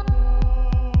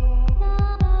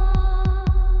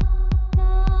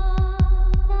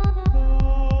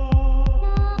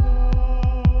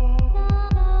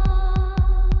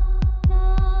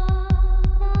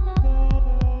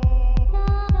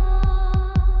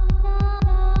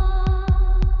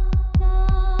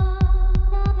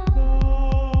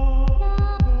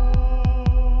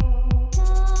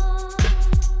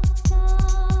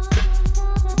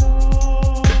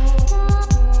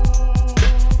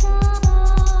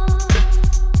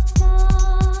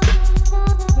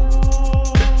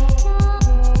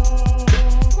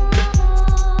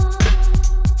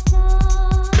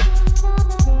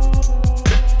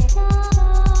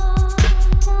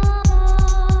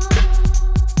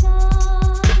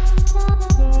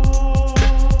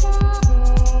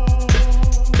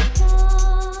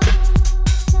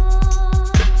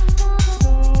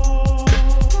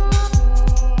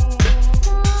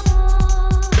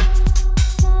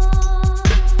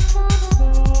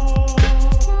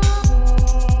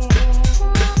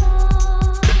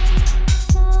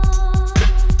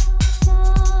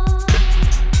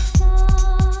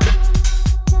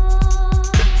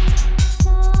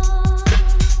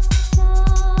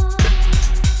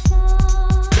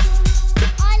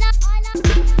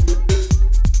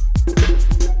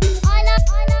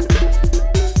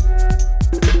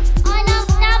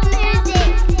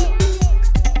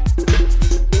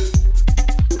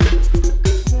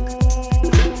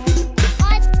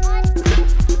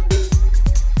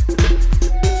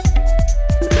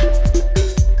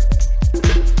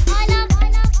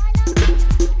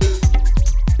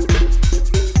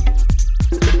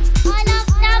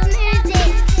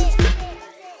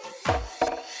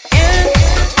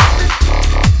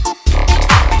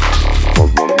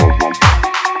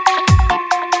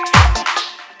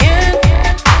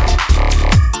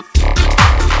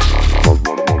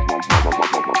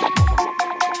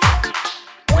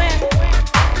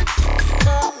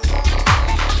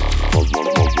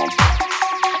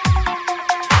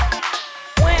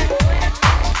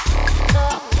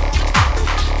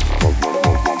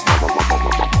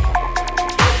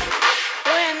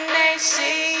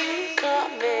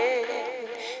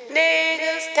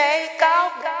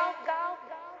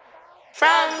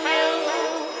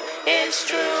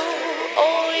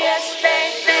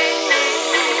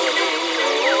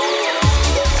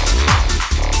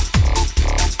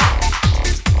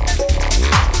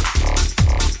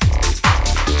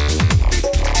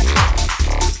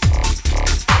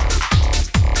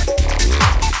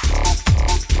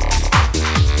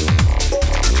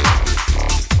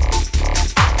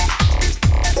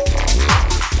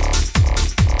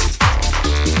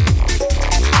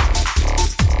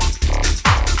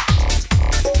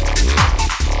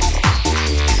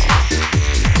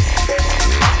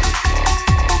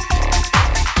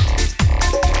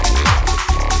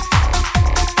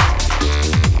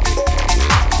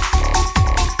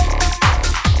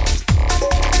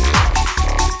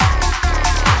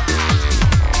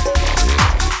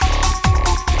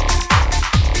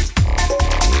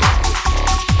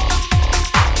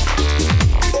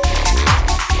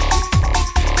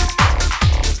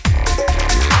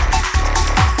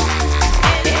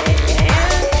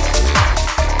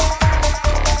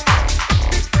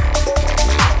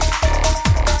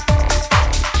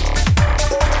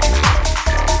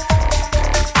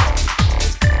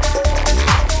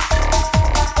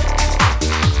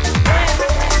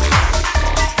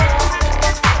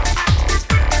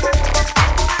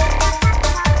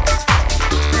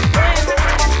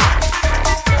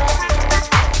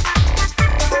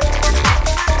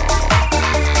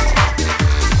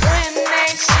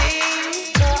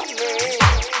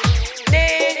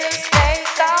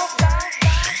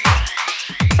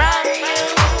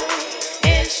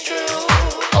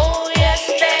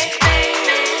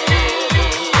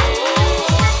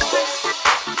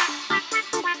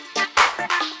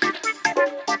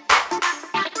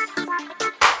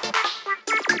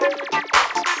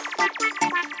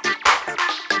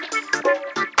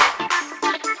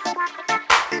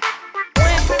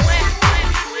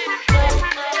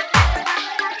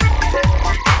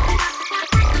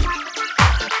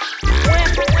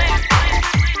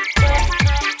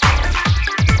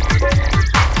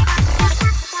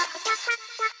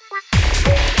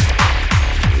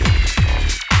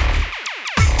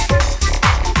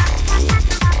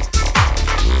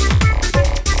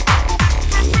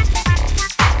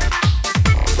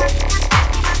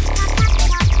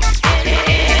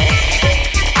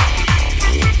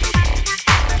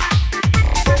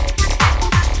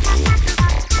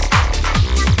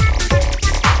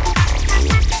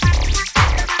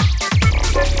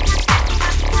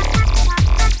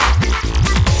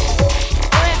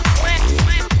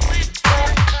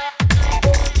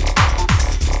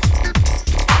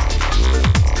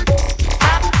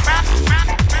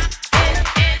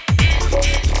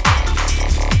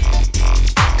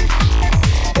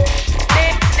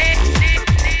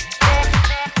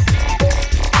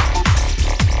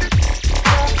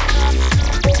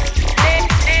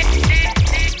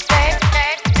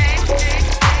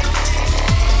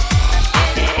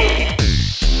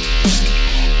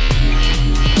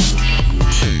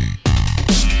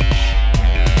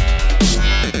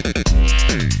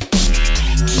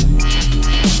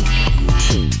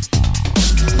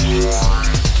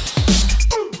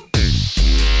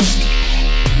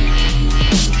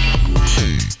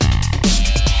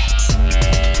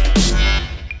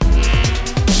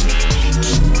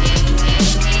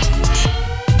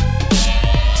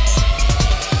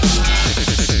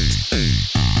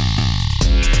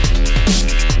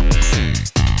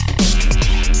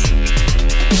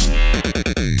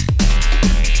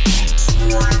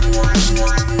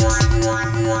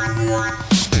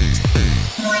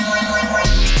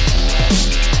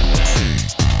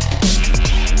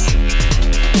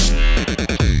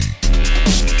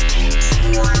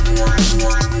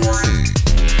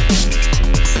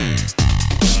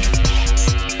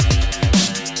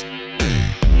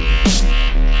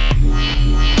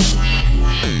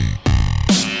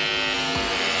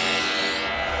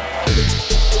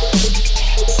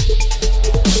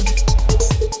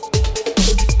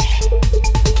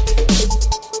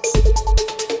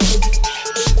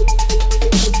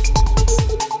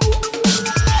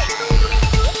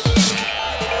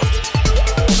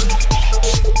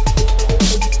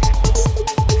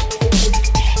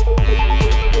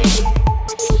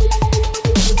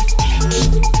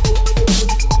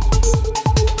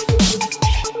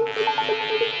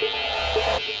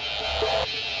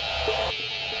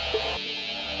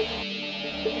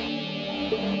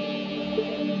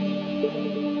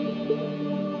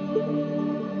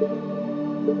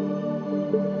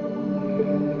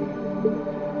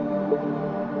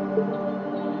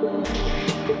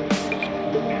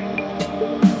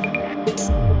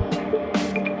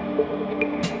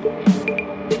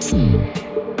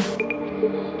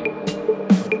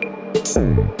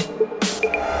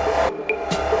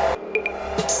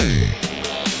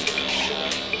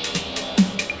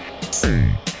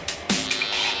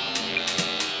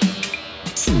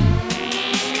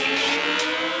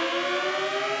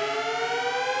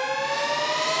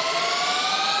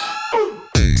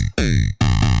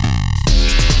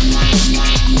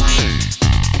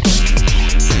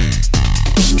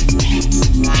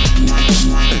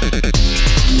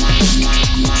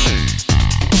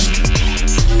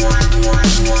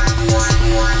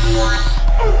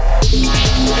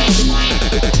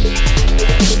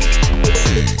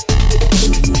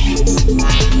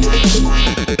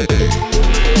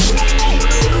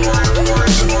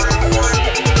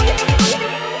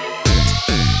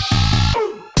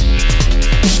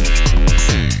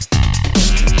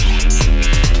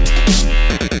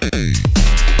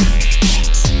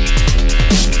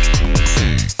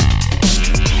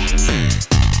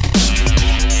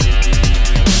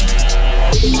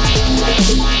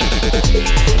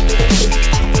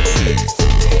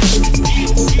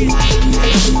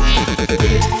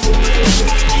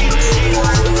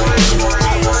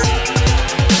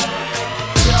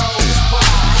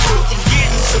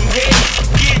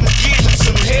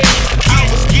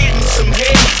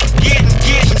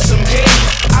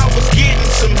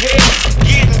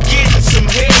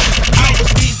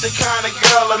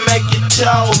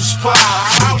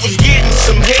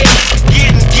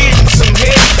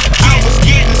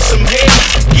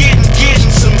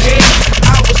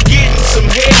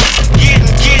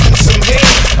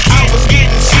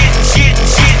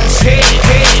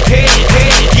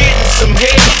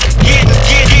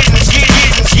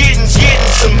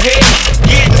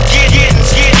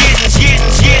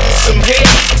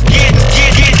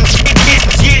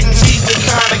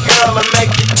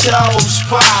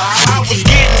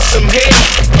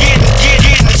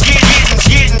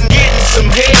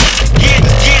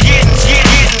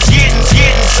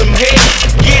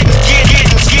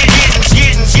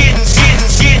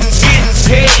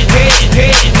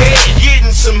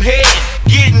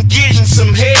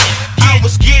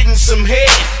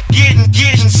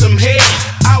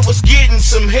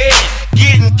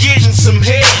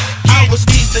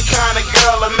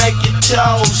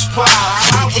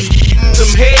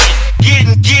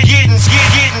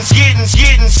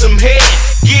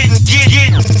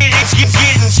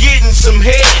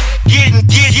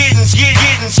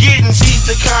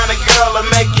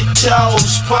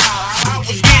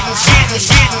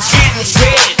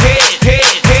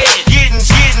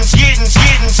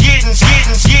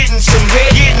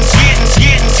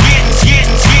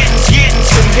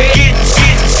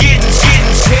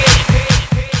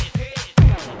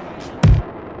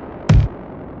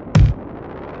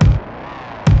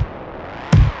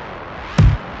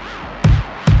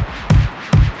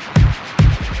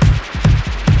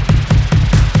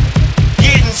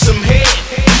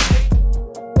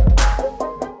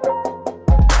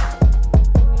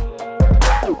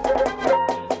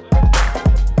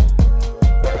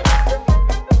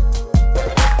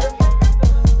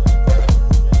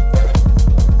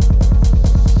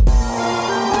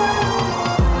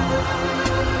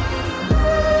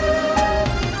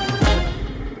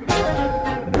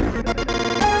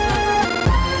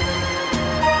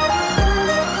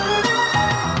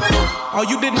 Oh,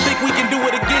 you didn't think we can do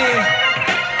it again?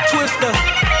 Twister,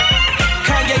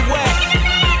 Kanye West,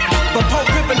 from Pope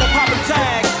Pippin to Papa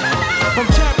Tag, from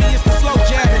champions to slow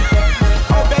jamming.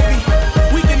 Oh, baby,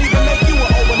 we can even make you an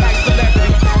overnight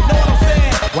celebrity. Know what I'm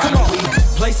saying? Why don't we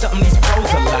play something these pros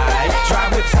are like?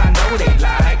 Drive whips, I know they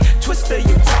like. Twister,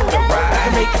 you told a ride. I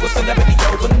can make you a celebrity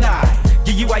overnight.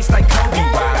 Give you ice like Kobe,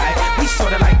 right? We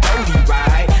sorta like Cody,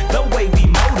 right? The way we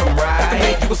mold them, right? I can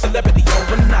make you a celebrity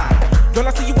overnight. Girl,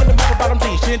 I see you in the middle, bottom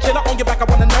jeans, chinchilla on your back, I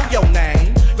wanna know your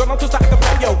name. Girl, I'm too I can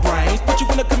blow your brains, put you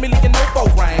in a chameleon no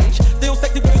range. Still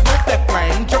sexy when you smoke that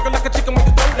flame, jerking like a chicken when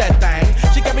you throw that thing.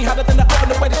 She got me hotter than the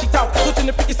oven, the way that she talk, switching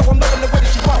the figure, so I'm loving the way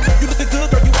that she walk. You looking good,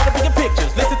 girl, you oughta be in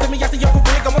pictures. Listen to me, I see your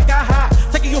career going sky high,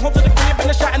 taking you home to the crib in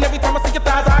a shot, and every time I see your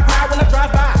thighs, I cry when I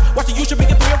drive by. Watching you should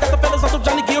be a thrill, got the fellas on some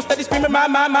Johnny Gill, steady screaming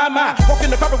my. Walk in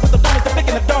the carpet with the diamonds, the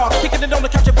thick in the dark, kicking it on the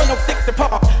couch at 106 and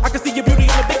park. I can see your beauty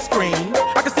on the big screen,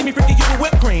 I can see me freaking you with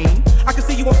whipped cream. I can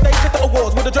see you on stage at the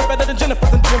awards with a dress better than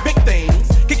Jennifer's and doing big things.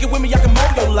 Kick it with me, I can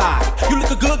mold your life. You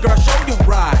look a good girl, show you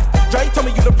right. Dre told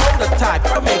me you the prototype.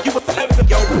 I make you a celebrity,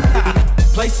 yo.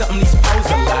 Play something these pros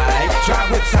are like. Drive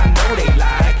whips, I know they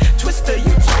like. Twister,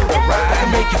 you told a ride. I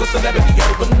make you a celebrity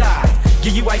overnight.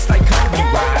 Give you ice like Kobe,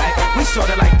 right? We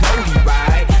sorta like Cody,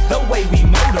 right? The way we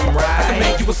mold them, right? I can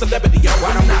make you a celebrity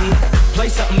overnight. Play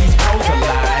something these pros are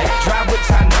like. Drive whips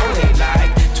I know they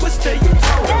like. Twister, you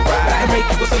told her, right? I can make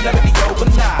you a celebrity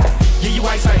overnight. Give you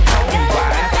ice like Kobe,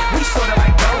 right? We sorta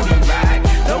like Cody, right?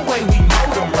 The way we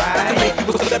mold them, right? I can make you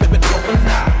a celebrity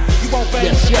overnight. You won't fail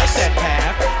to take that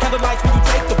path. Candlelights when you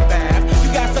take the bath.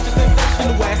 You got such a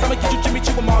sensational ass. I'ma get you Jimmy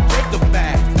Choo and Mark break the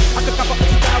back. I could pop up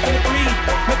 2003.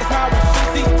 Make a smile when she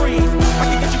sees breeze. I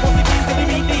can get you on CDs and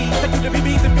DVDs. Take you to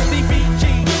BBs and CBG.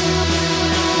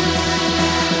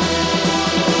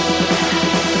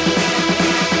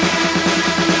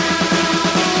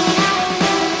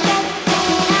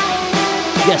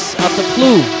 Yes, out the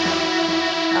Flu.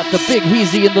 Out the Big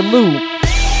Heezy in the Lou.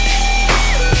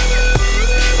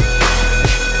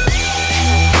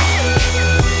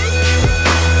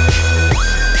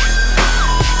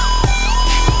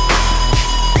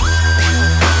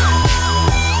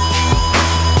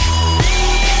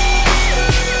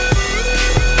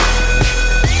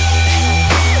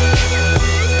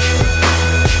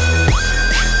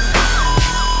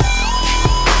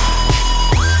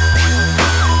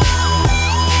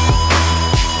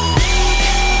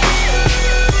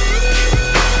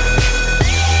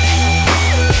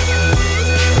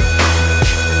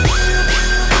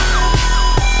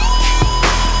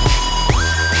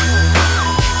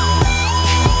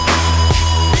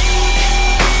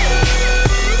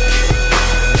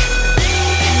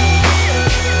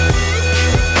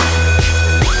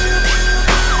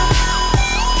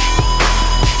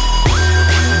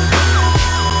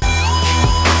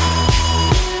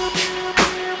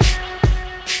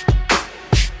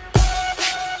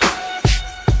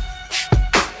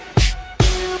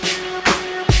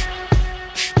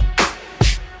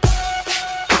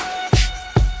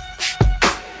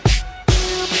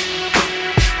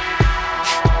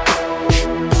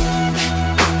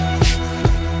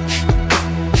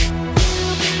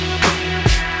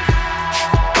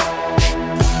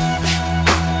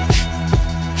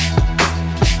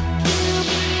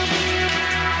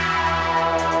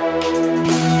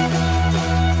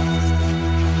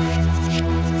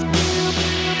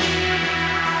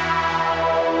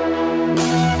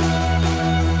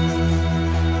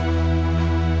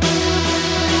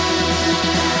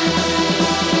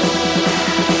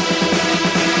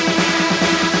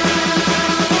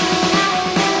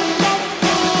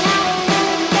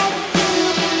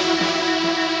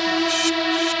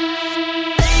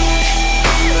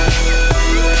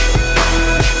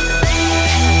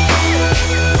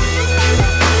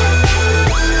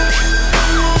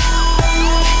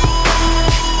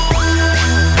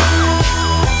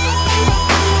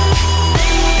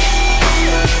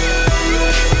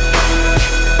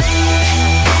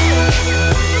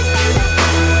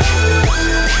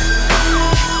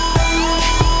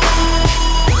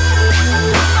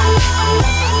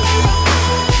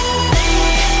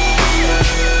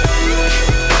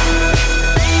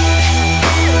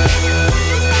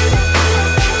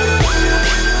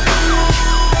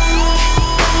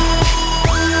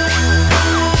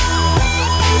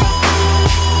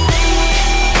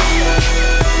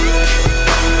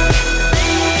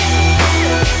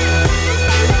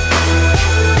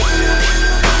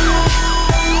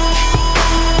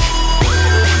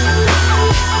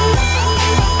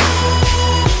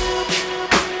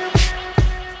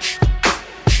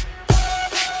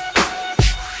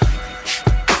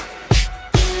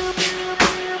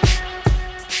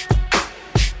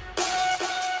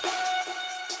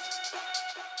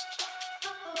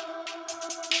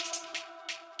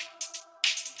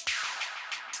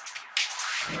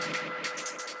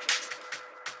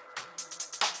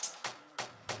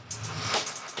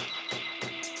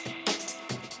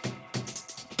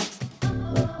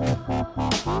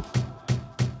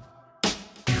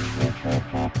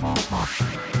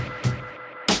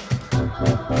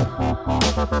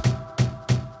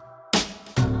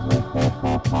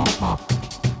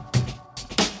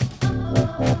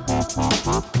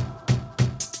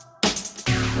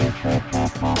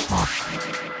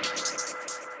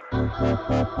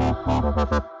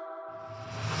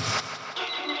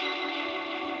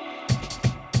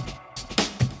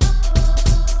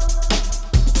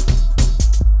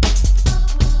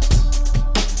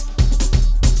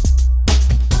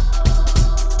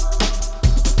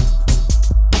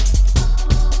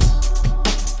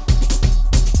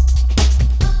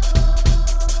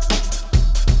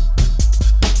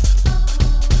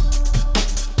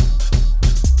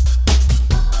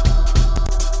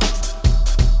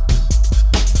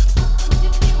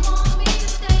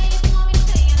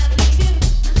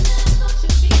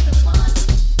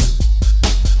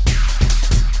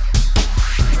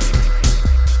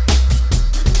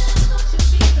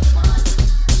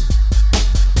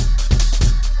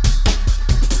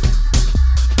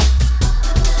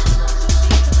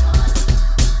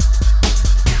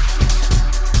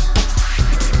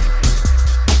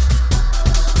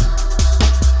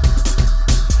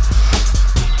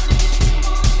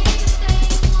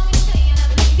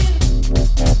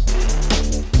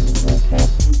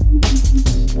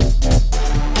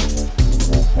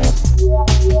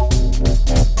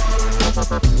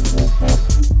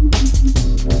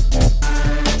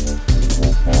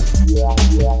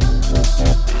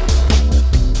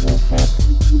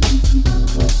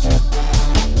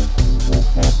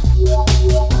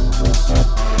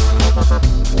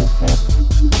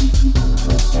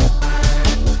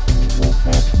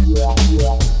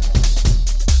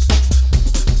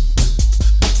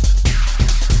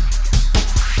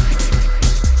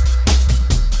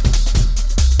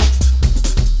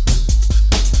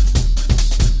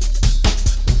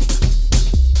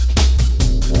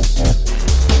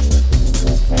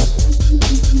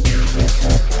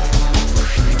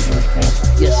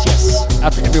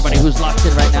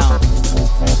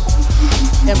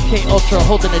 MK Ultra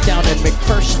holding it down in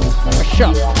McPherson.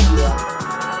 Shop.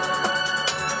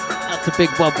 Out to Big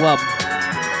Wub Wub.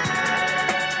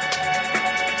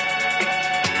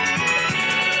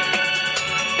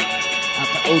 Out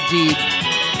to OD.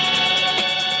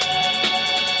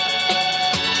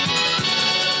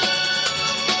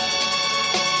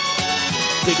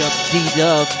 Big up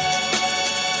D-Dub.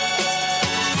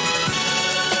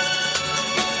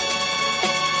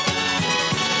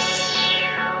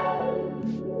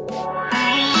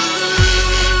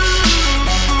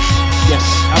 Yes,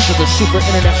 out to the super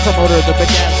internet promoter, the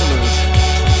Bedazzler.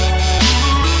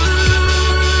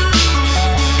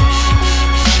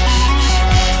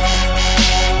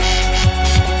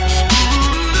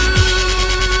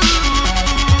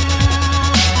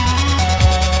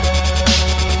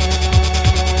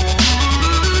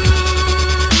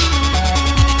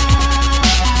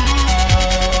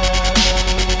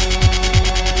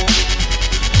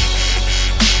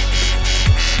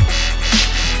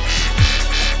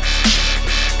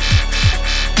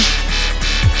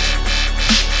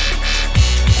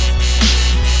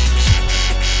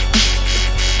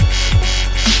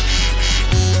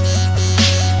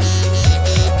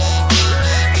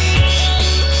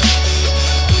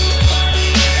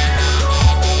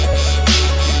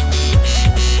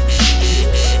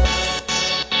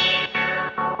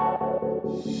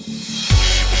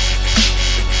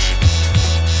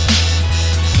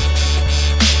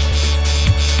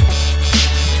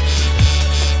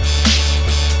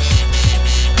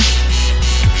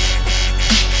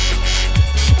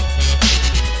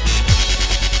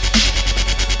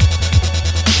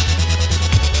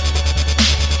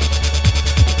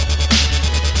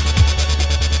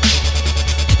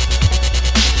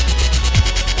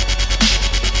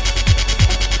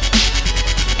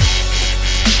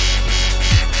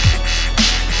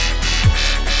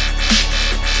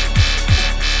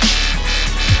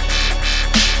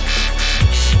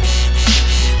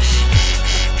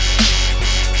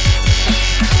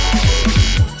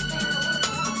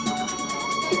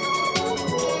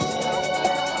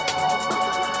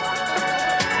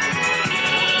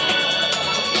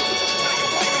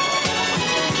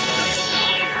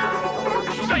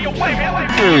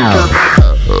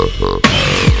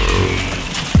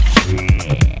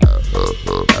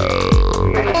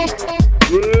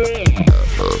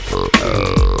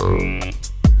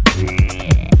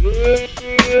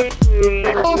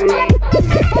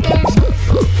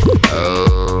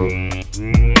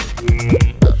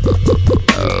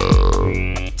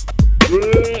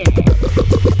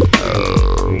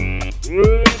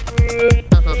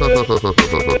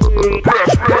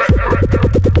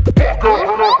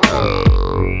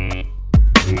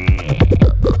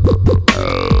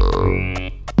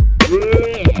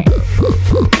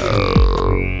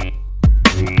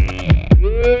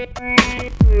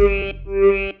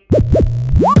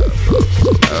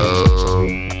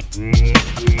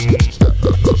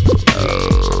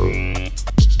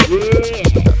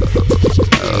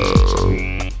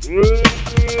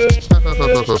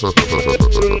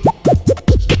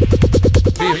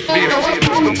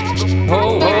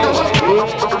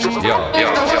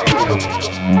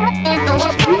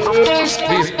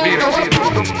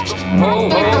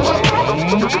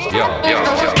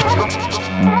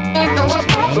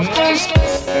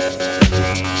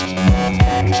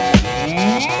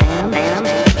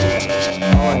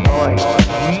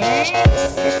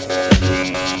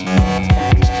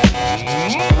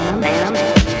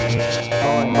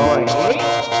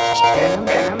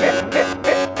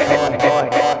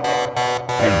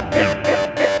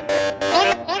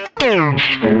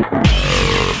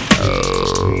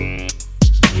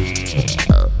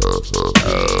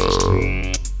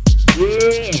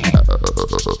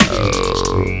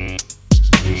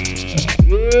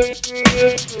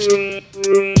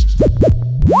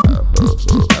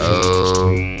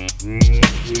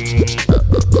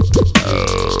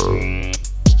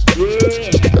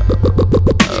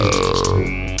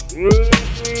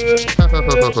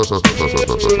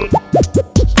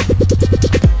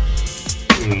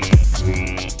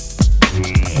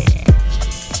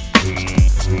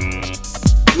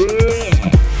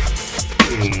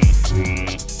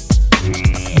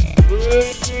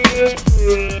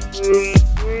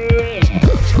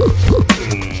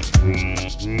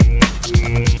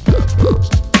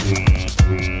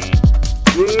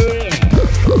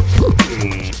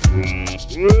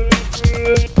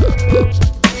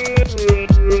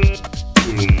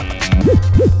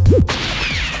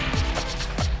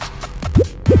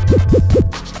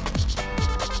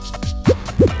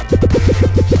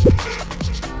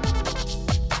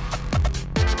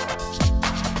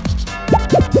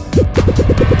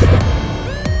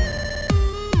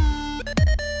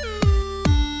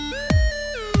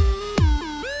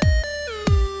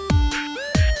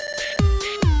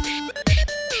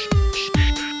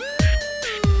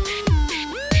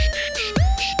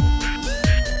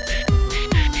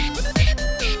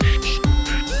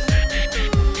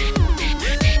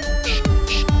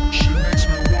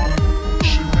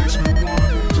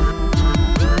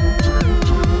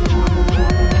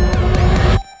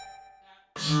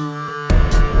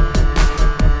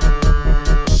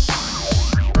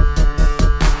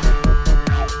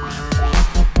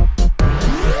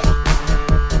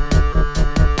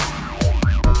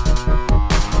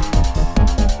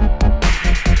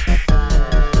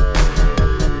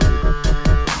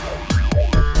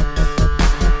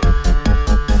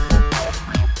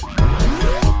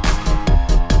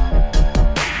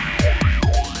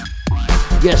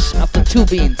 Yes, after two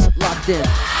beans, locked in.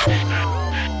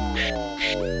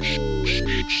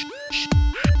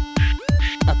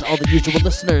 Out to all the usual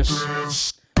listeners.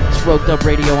 It's Rogue Dub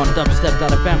Radio on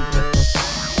dubstep.fm.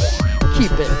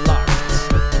 Keep it locked.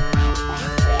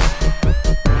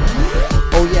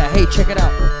 Oh yeah, hey, check it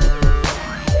out.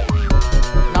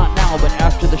 Not now, but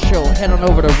after the show, head on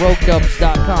over to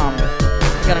roguedubs.com.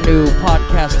 I got a new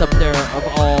podcast up there of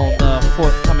all the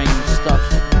forthcoming stuff.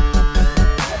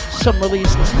 Some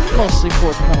released, mostly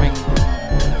forthcoming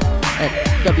at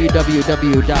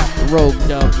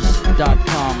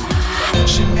www.roguedubs.com.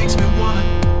 She makes me wanna.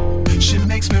 She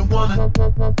makes me wanna.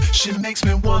 She makes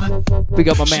me wanna. Big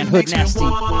up my man Hood Nasty.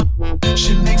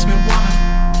 She makes me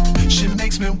wanna. She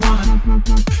makes me wanna.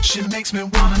 She makes me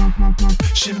wanna.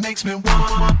 She makes me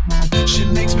wanna. She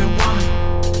makes me wanna. She makes me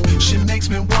wanna. She makes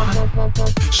me wanna.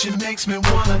 She makes me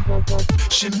wanna.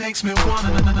 She makes me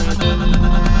wanna. She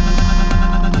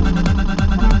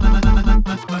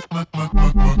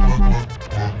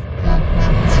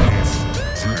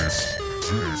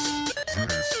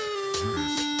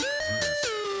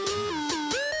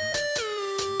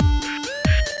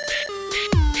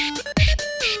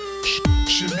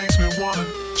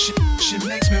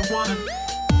makes me wanna.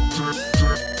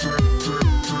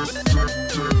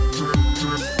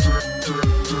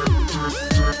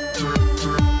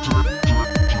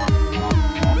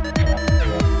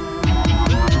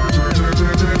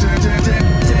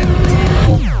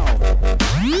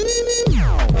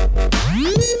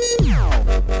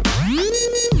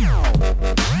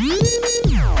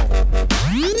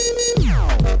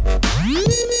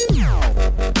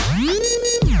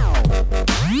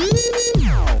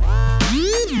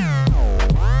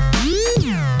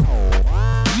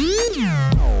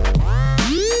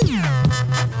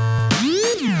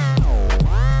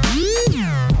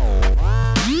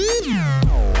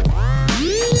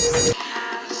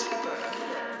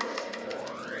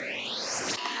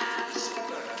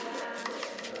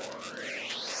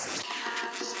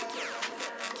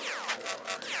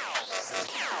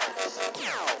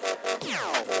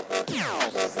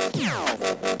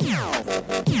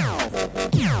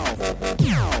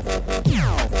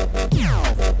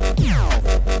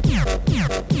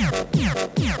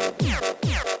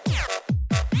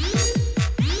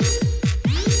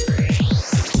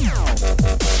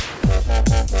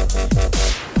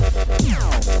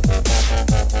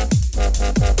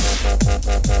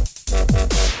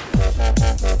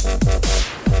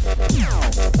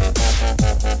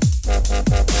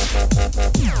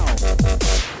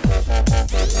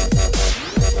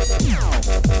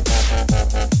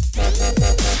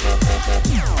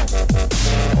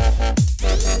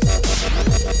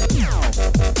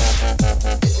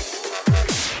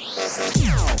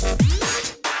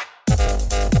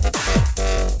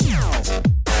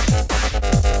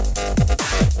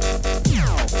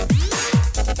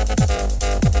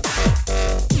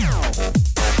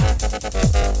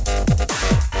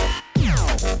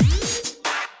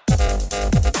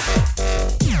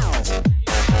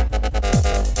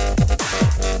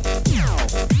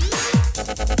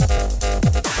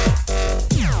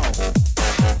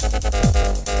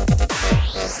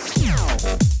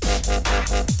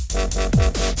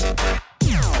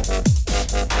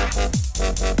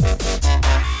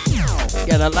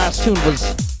 That last tune was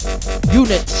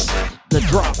Units, The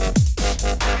Drop.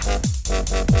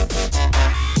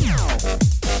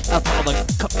 Out to all the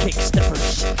cupcake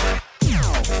steppers.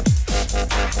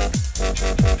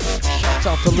 Shouts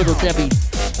out to Little Debbie.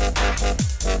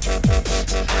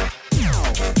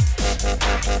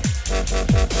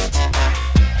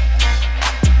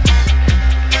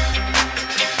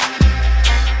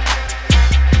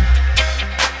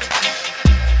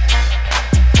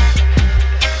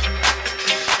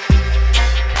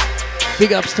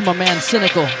 Big ups to my man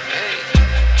Cynical.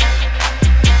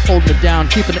 Holding it down,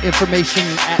 keeping the information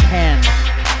at hand.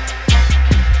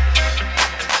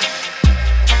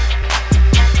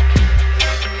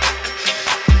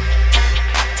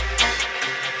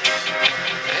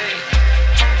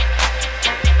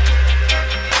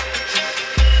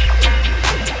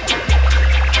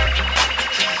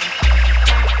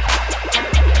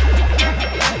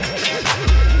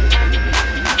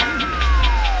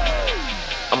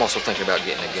 I'm also thinking about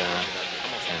getting a gun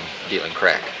and dealing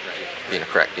crack, being a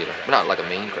crack dealer. But not like a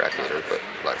mean crack dealer, but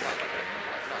like,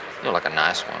 you know, like a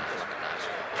nice one.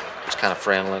 Just kind of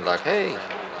friendly, like, hey,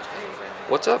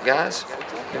 what's up, guys?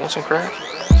 You want some crack?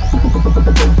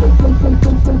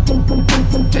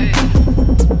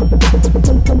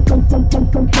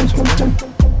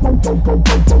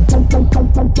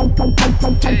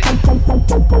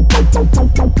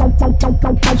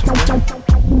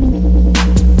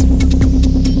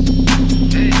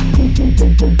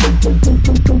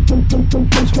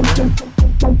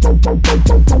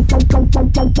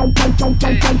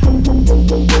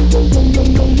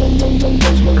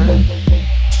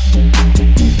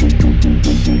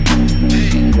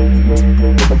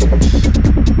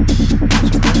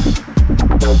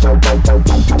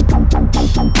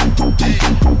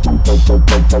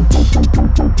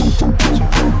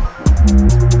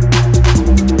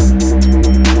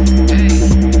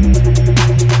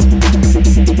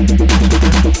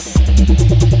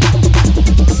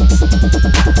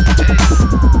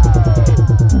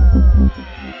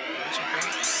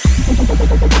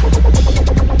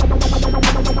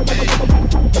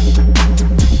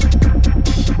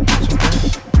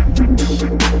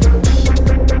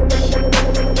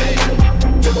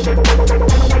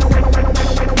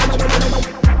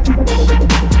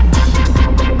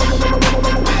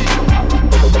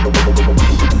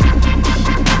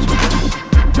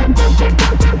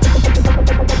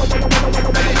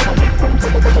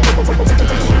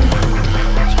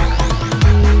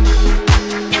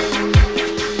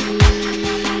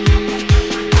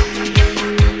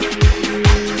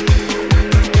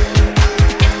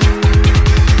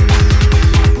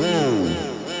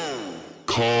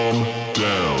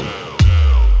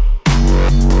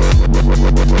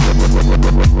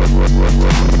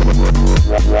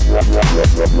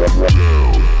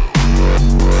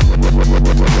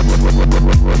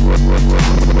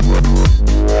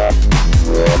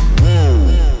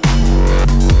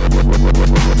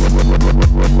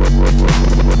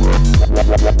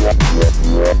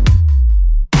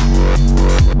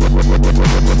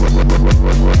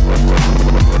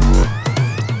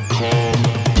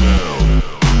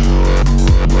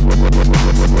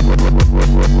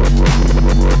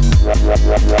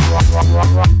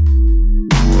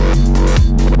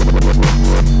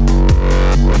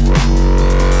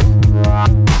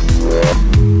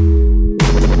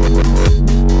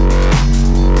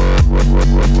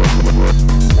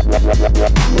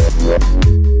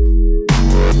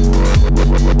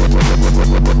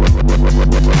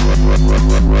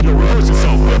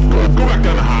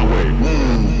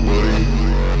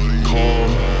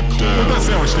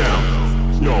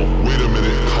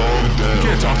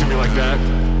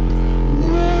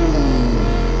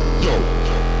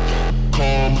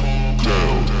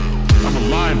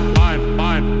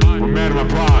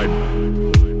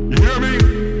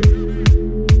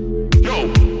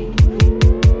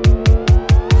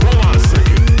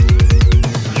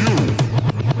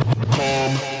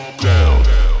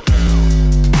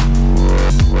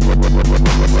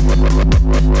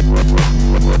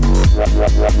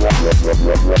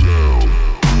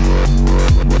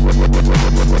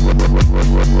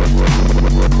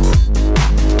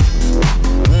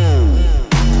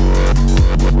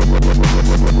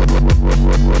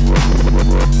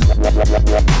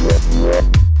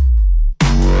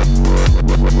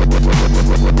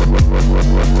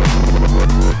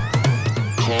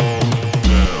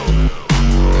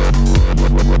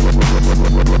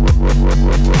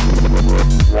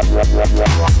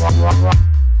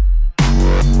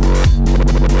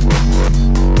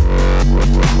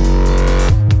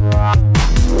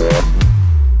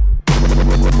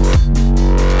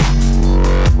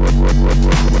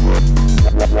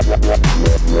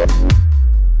 Hey.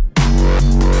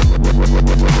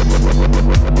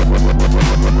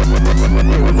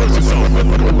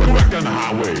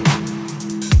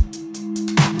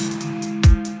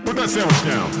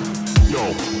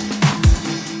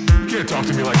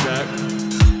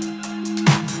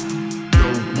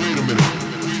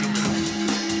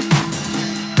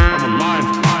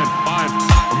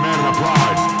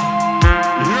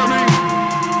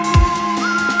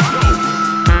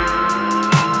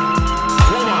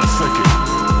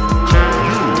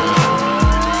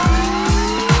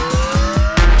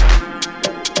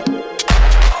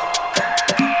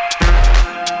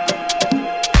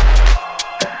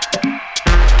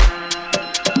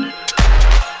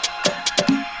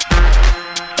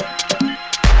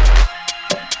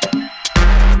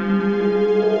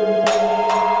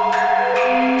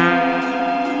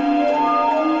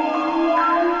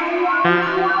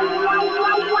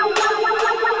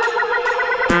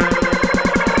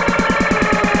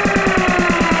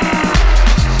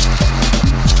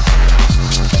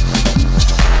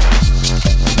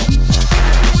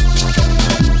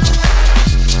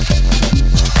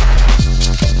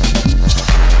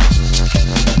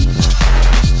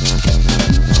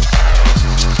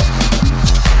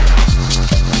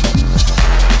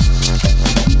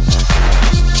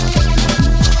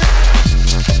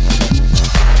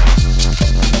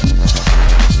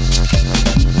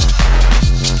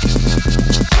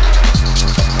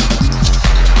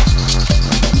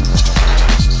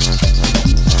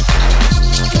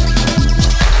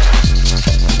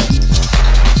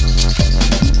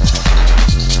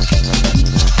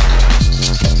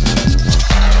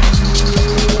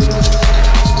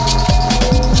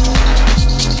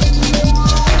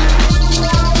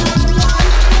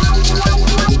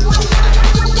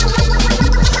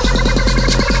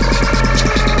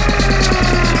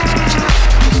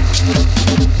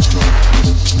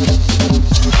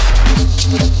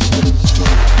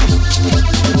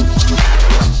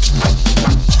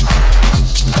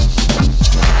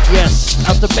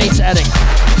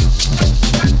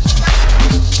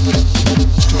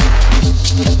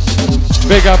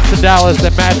 Dallas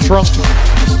and Matt Trunk.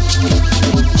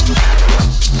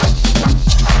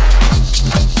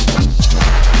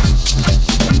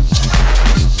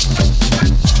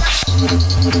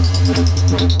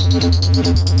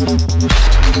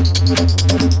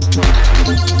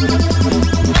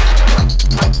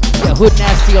 Yeah, Hood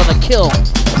Nasty on the kill.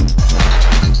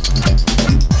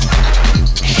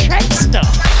 Shakester.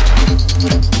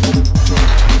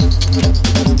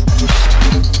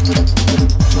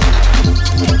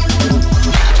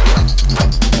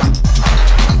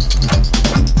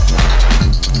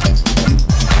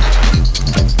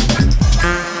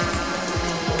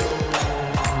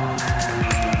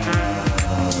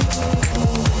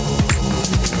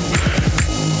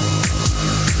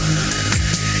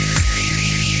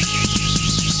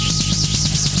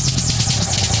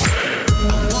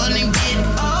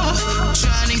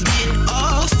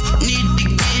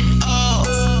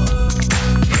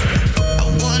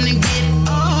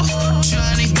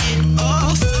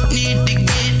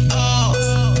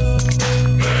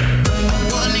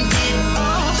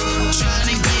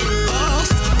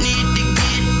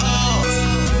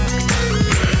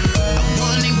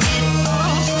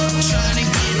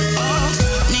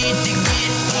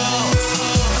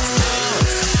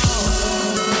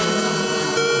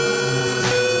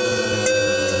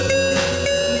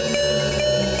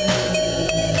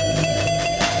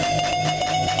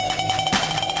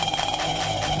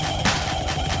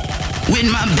 With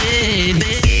my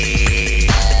baby.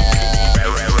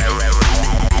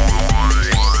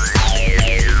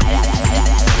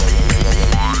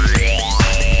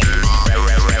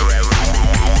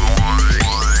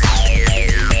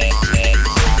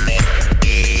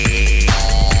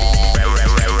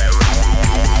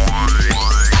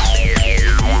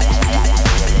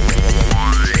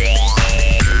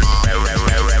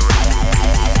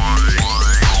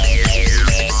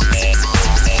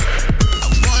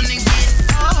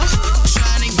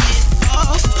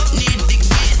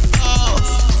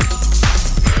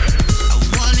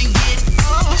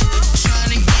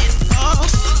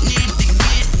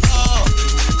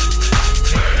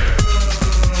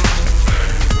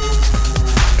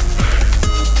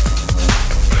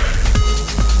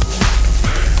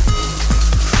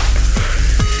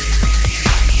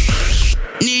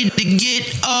 Need to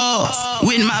get off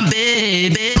with my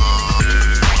baby.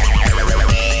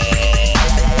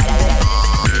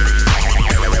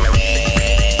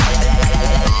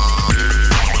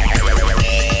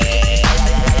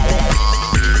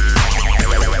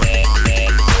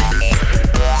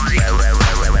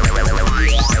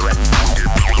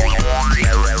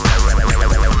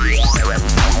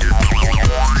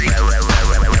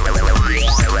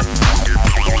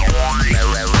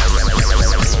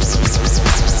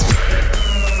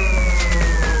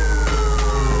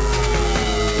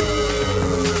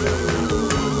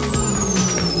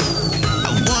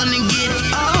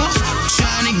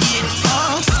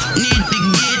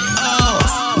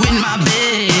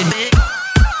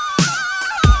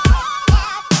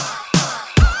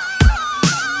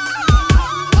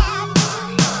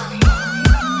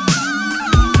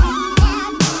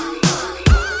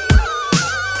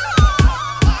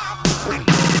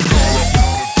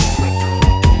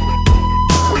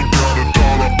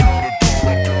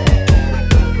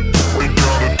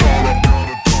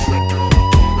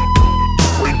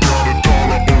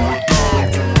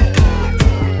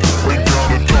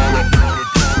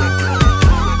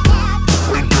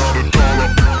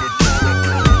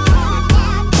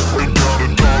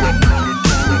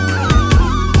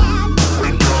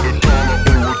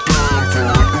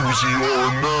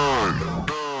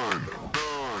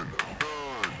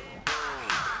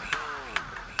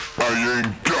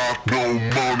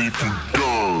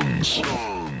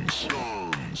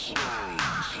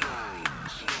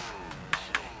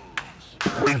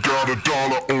 Ain't got a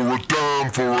dollar or a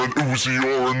dime for an Uzi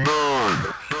or a 9.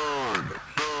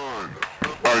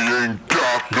 I ain't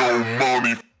got no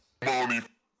money. I ain't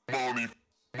got no money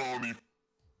for guns.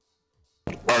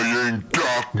 I ain't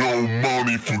got no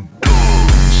money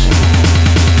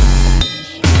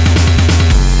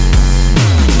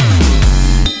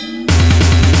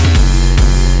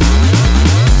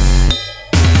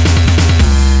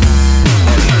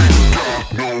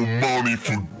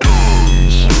for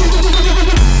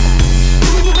guns.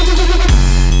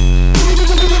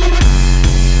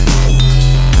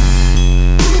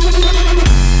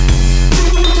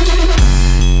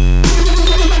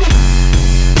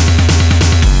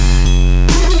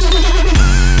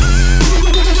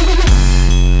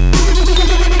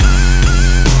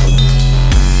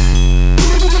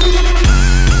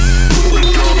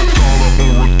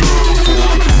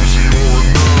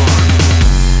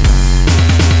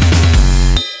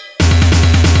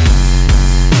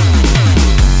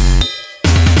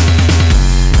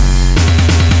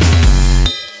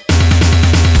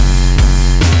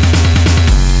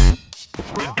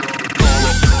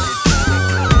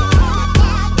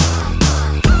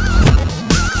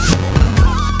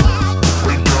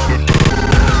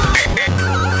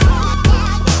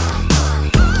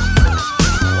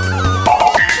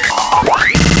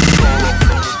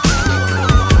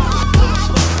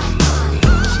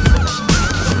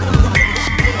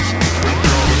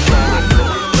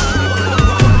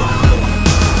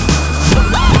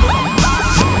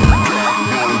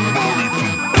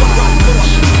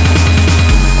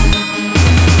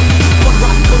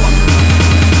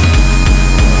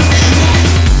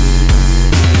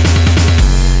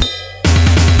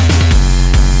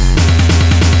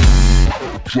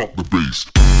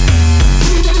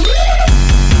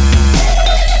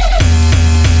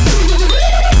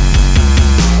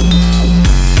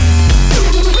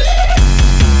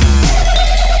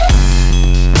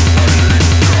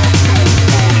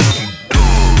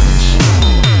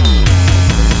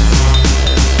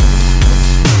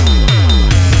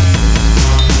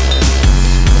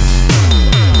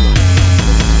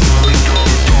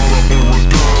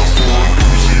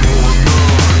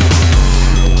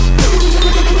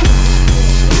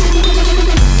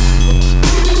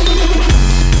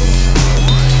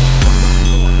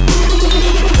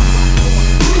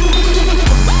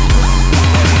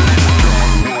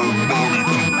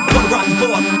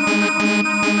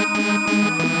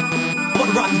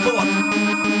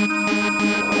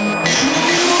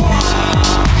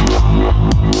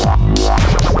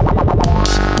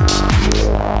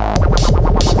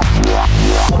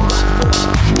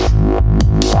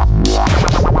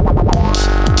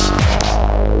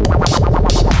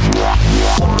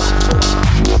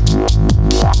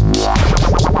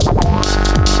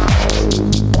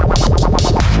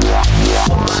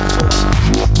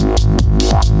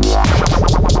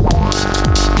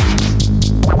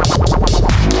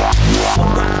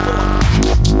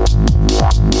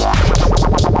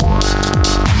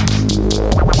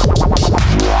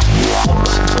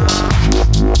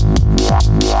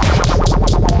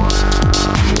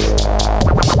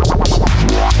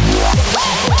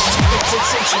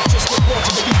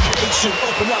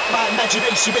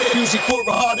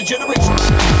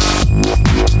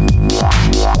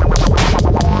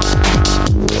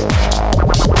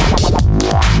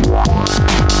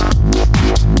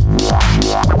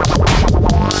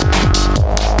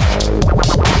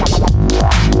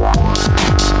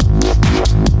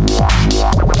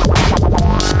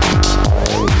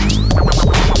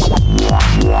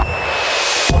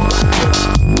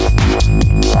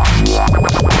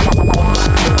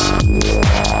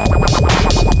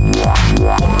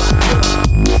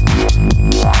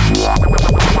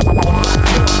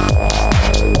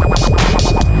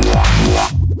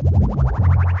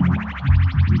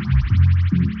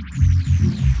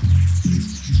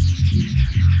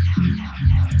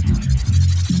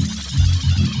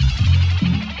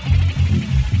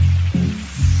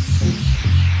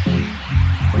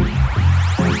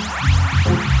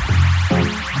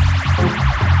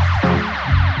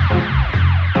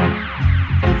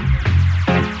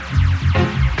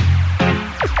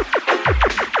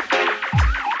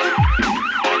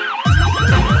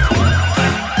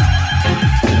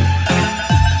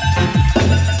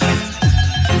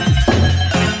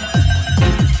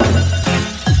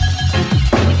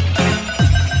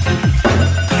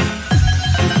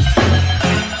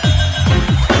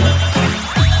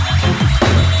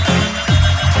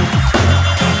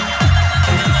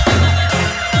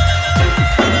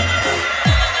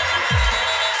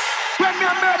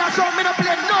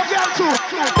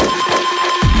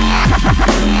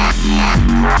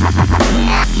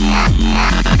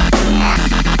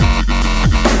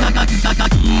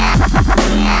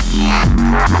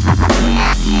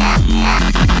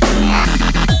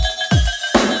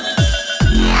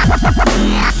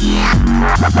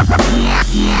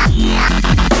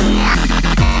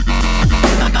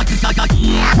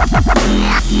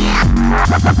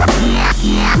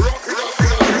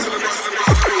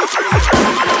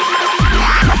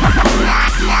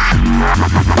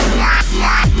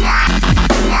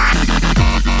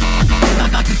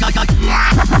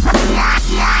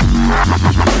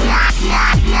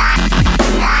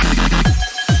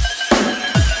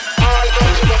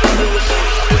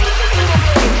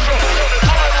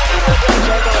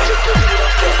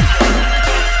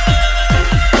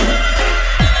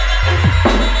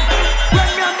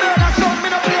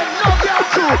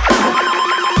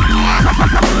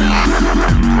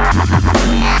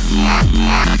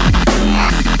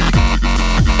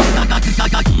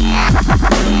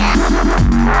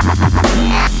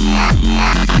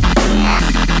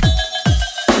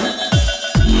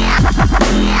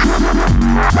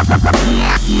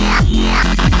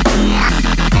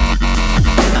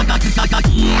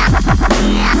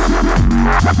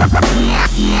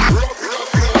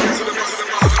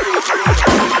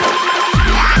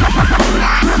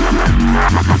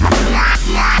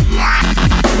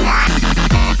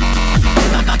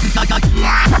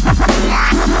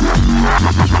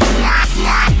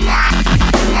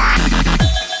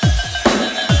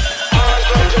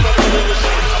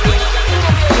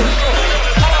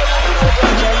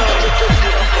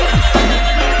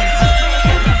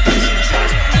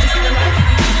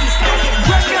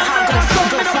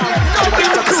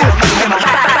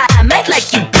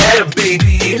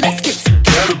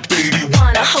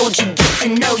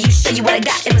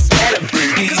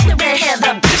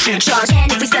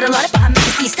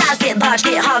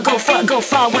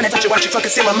 Watch you fucking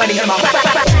see my money in my heart.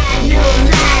 No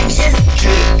lie, just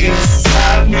get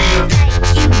inside me.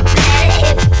 You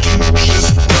better if you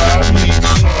just ride me,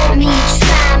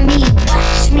 try me,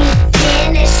 watch me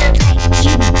finish up like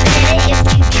you better if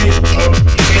you get up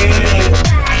in it.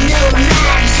 No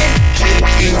lie, just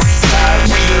get inside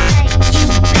me. You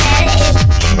better if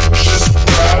you just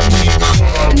ride me,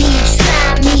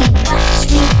 try me, watch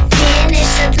me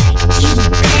finish up like you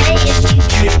better if you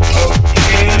get up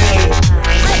in it.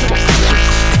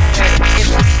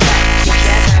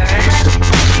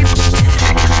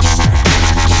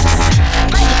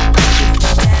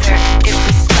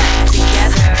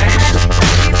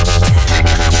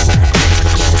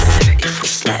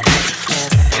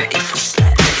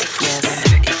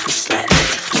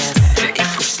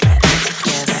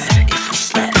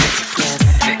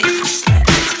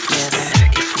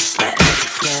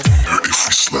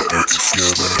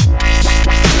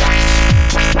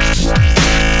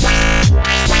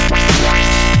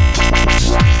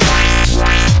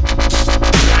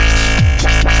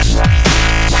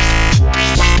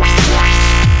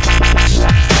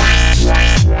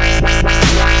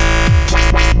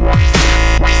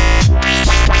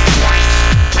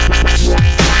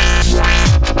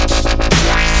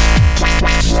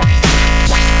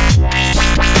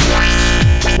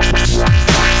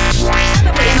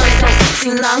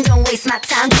 Don't waste my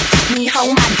time, just take me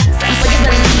home. I got something for you,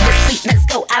 believe it. Sweet, let's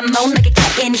go. I moan like a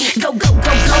cat in heat. Go, go, go,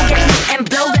 go, get it and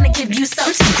blow. Gonna give you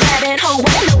some to grab and hold.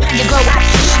 Wanna know how you grow? I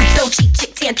kiss you, throw cheap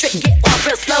chick, tan trick, get off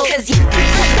real slow. Cause you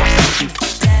better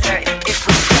if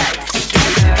we start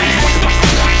together.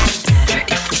 Better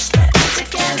if we start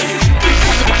together.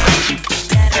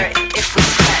 Better if we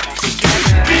start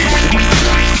together. Better if we start together.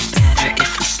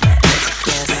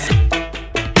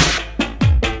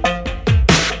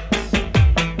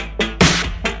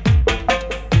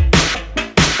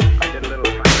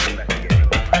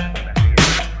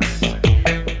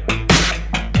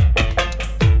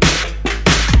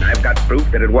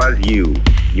 That it was you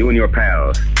and your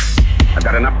pals. I've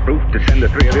got enough proof to send the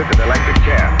three of you to the electric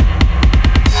chair.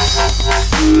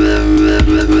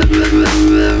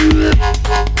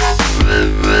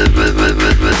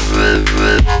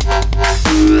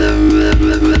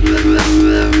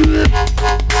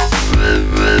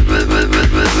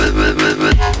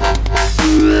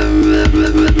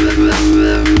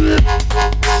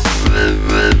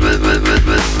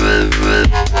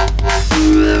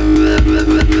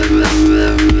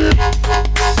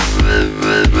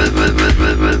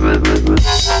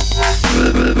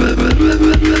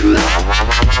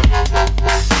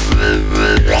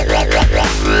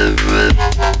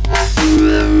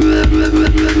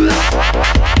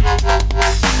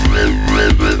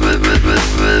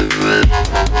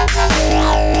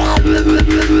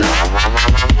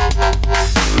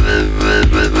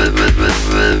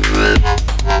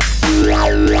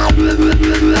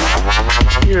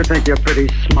 think you're pretty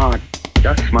smart.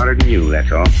 Just smarter than you, that's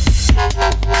all.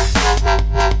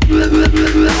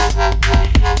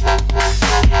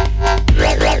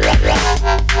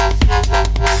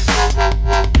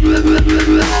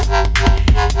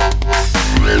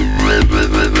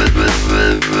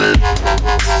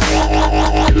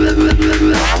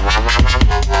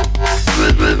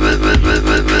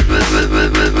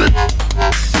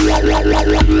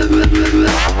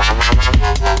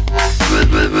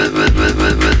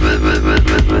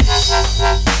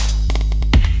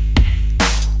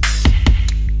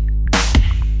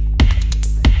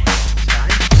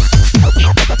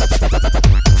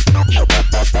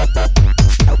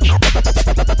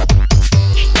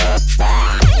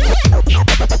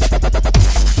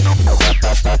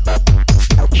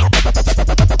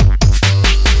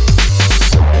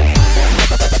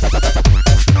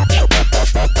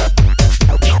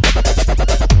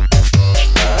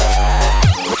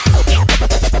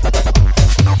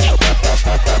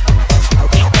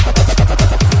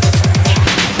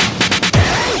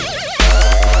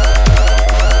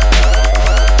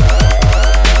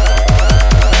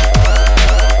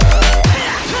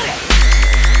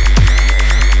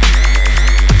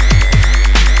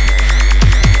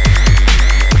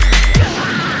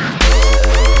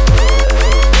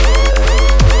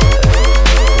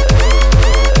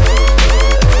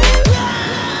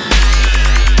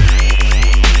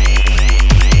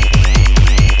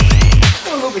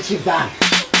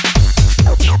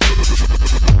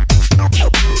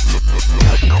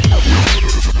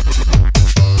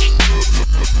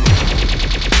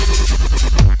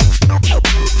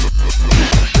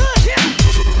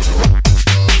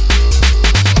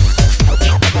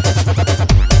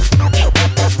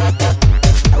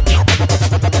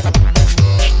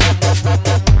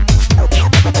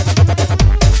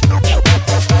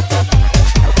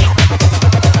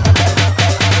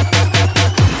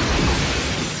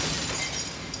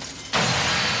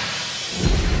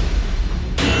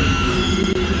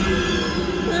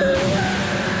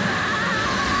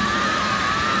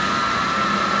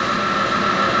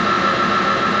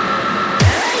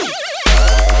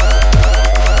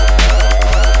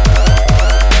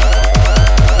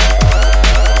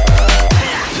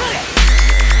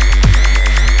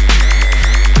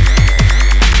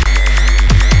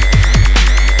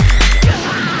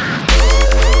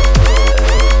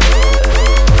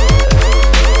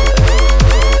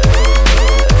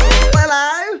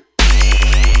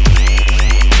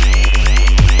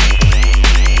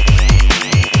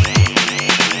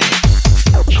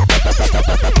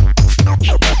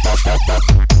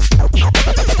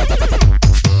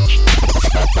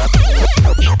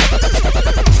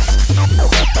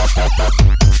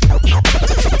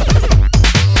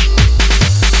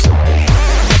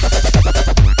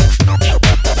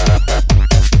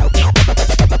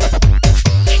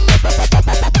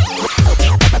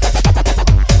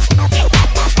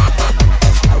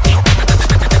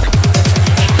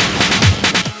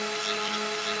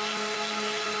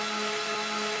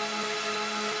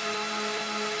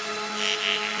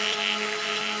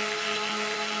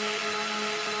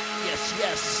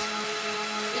 Yes.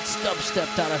 It's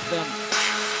dubstep.fm.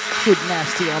 Hood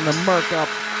Nasty on the Merc Up.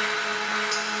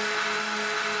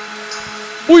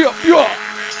 Yeah.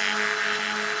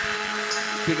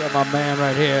 Big up my man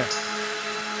right here.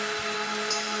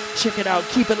 Check it out.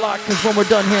 Keep it locked, because when we're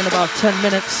done here in about 10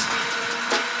 minutes,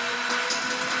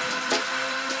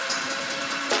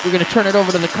 we're going to turn it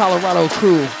over to the Colorado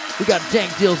crew. We got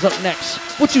Dank Deals up next.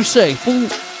 What you say, fool?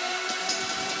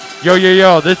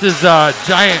 Yo. This is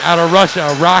Giant out of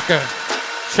Russia, Raka.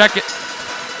 Check it.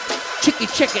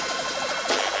 Check it.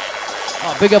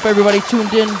 Big up everybody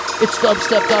tuned in. It's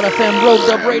dubstep.fm, Rogue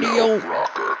Dub Radio.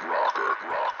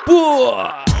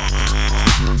 Boah!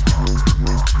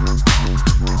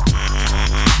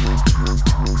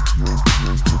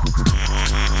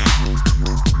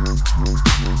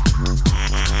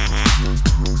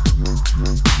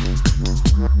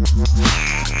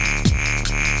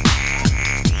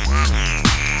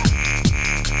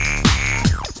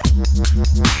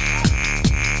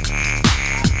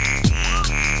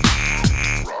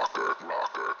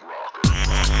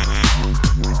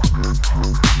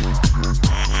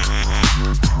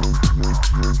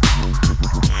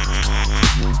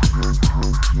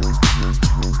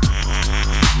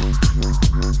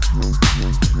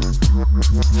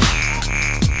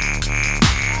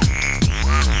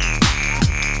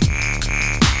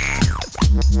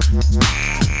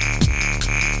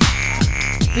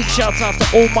 Big shouts out to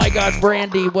Oh My God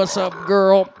Brandy. What's up,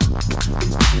 girl?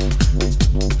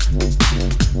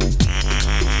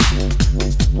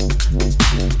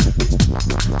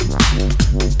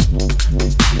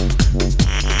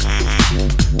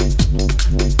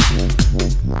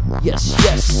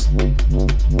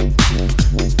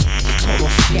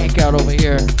 skank out over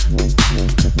here.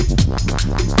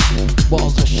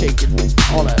 Balls are shaking,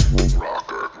 all that.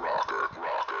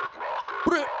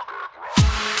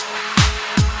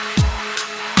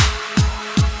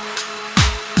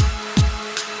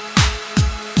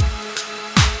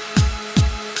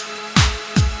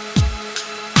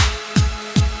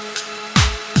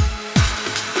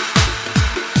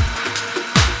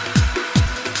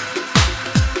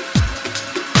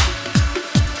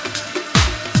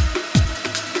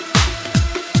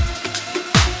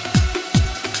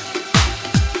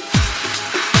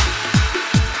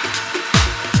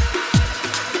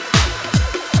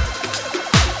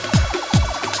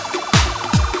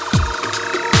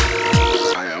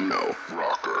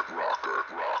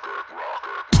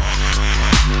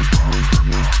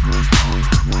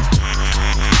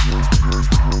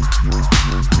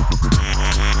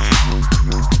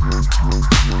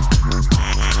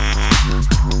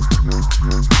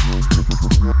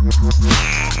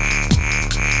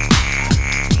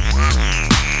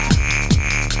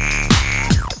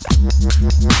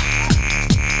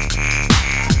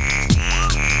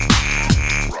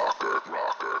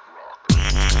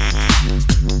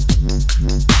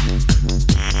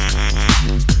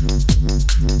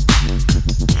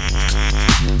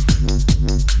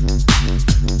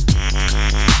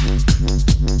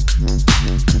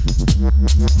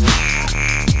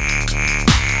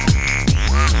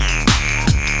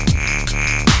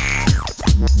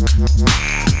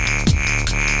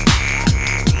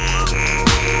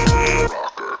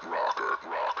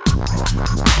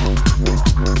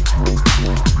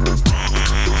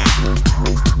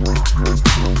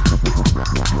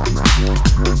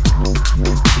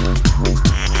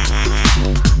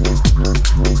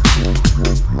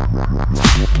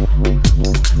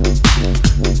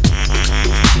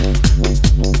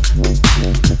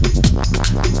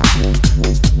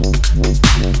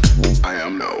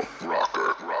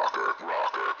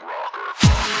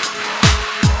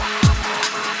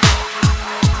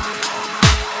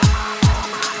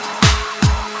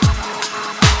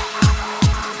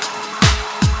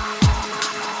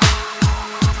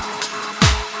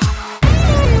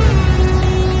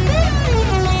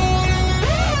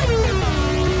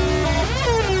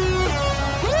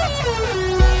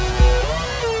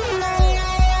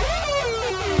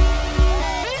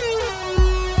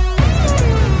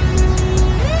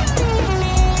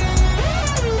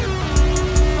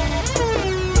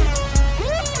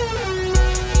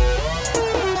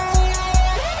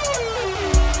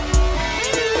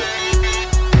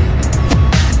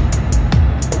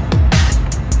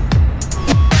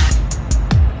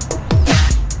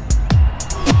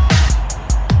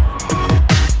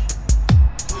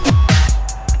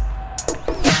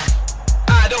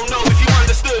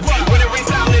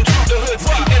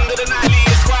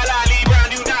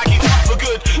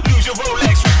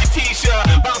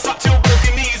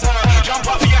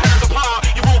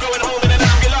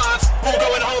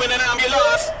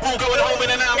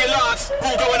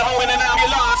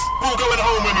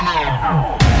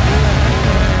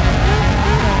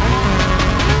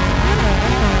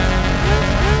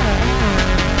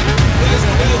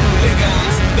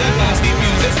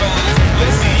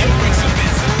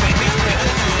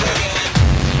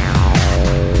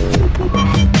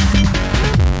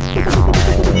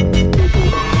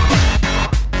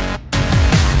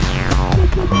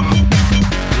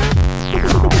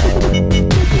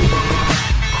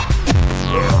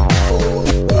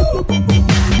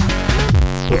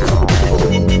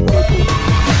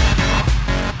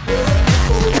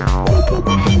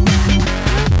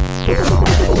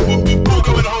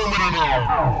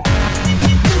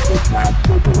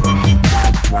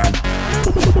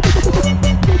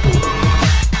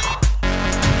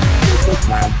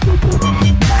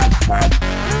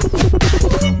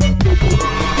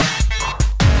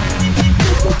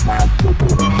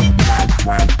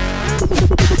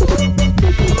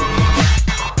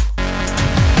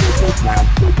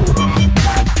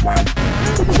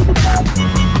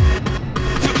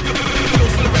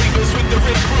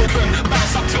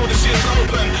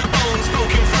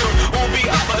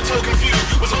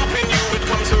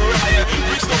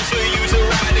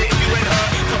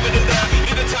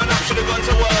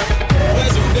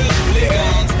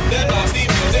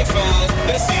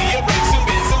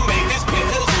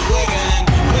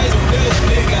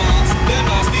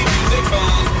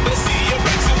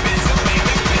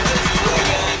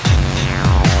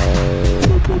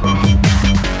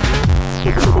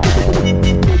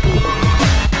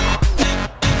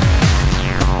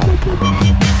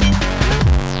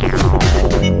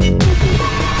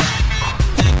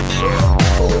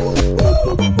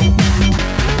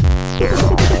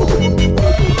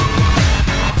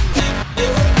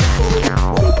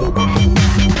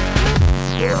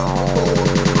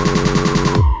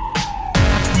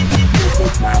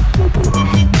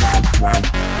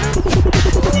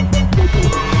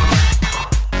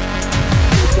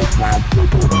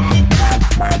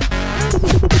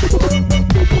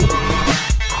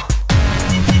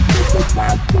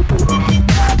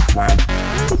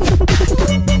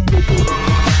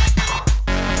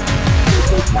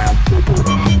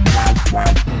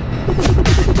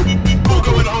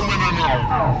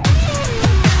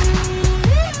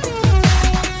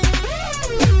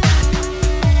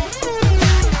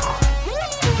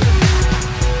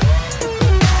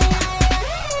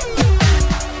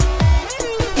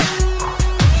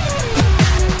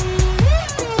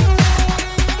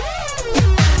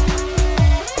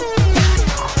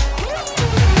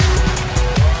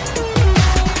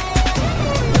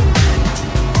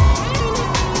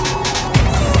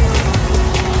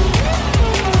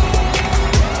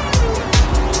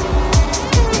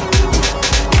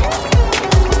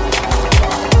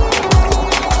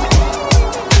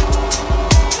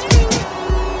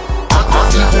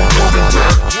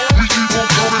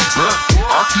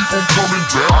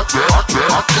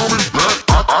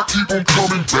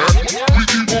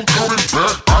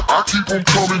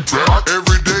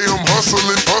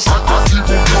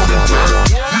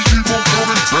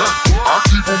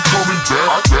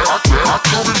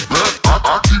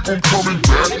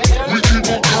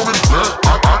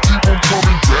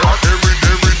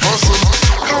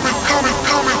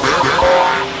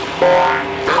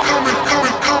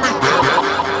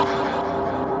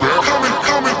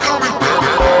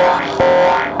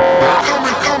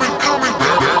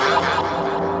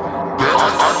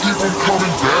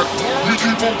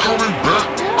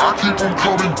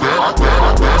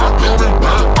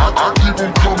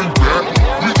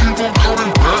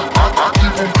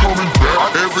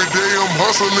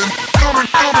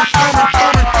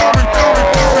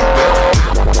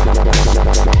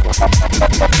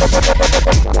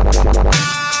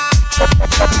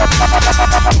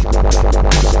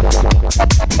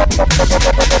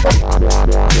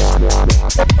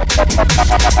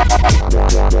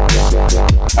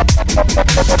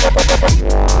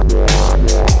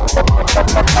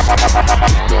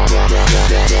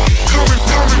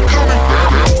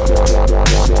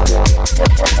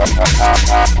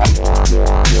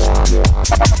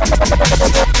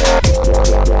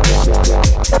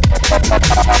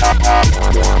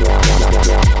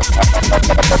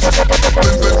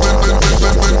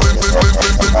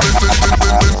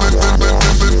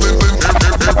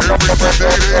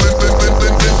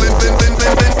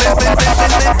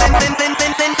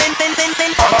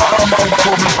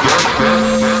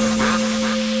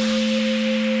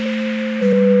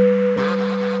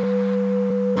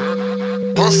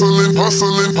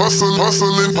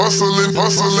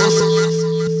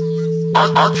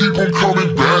 I keep on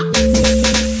coming back.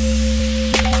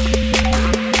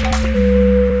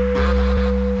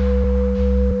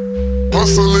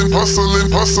 Hustling, hustling,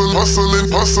 hustling, hustling,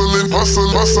 hustling, hustling,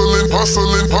 hustling,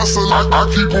 hustling, hustling. I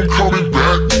keep on coming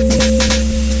back.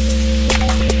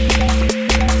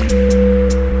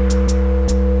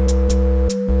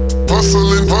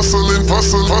 Hustling, hustling,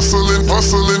 hustling, hustling,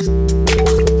 hustling.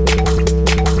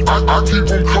 I keep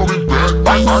on coming back.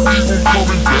 I keep on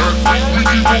coming back. We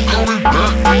keep on coming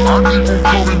back. I keep on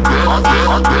coming back. I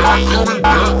coming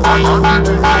back. I keep on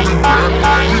coming back.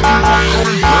 We keep on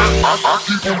coming back. I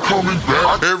keep on coming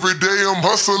back. Every day I'm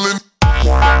hustling.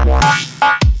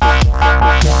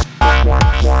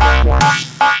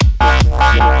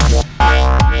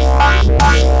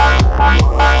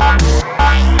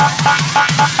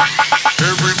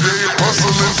 Every day I'm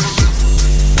hustling.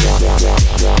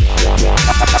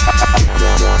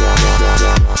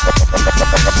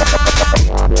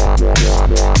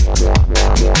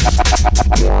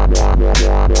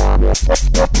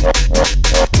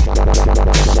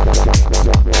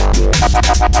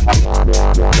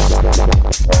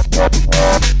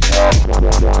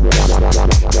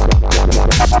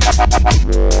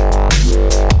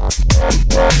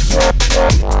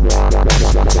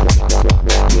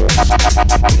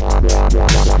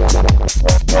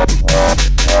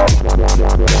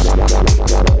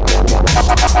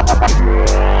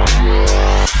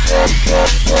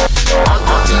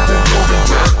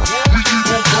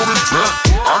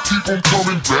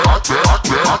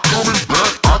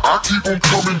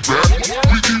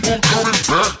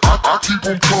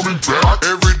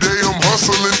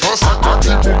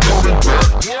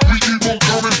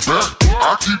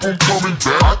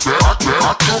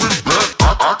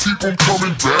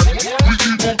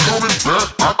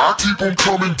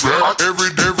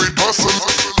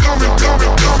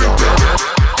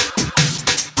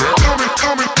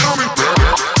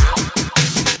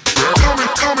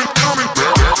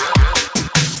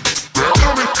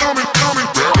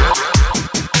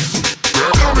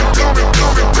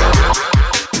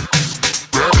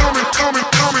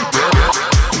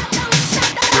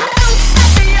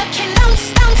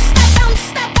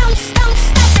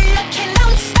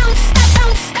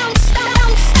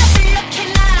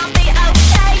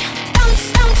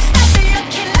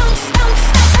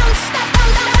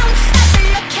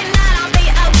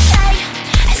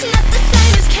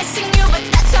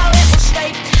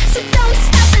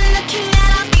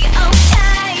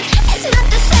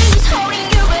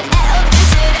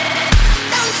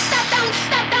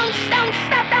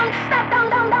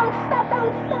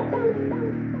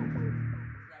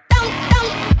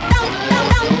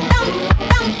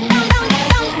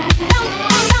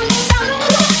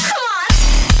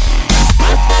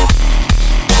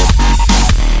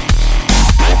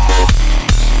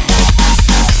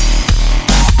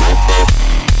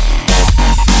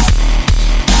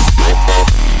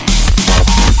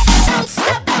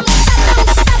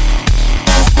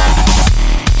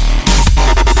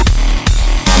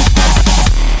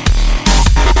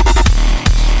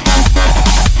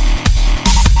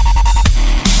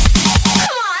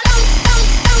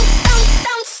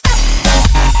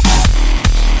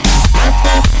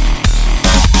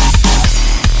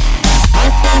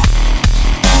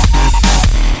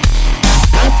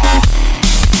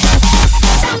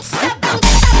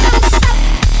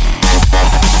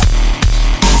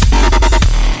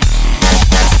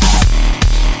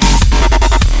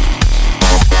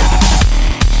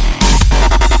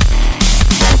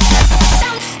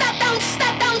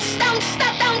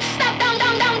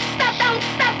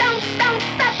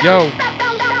 Yo.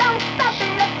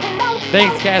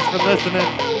 Thanks, guys, for listening.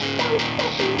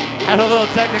 Had a little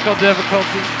technical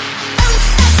difficulty.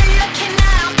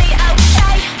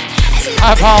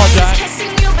 I apologize.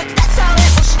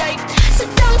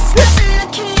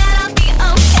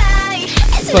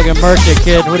 Fucking murked it,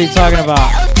 kid. What are you talking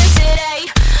about?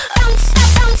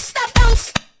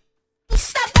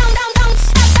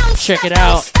 Check it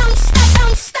out.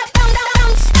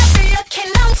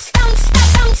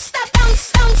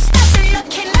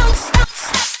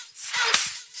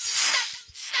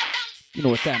 You know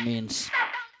what that means.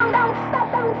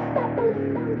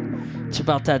 It's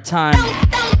about that time.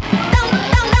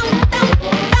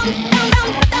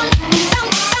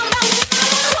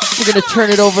 We're gonna turn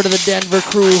it over to the Denver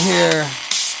crew here.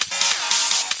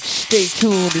 Stay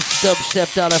tuned, it's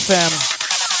dubstep.fm.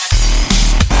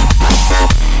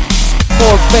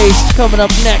 More bass coming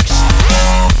up next.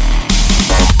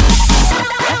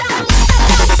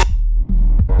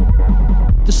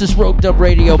 This is Rogue Dub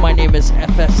Radio. My name is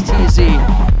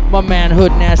FSTZ. My man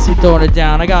Hood Nasty throwing it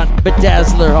down. I got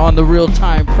Bedazzler on the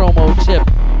real-time promo tip.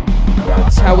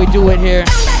 That's how we do it here.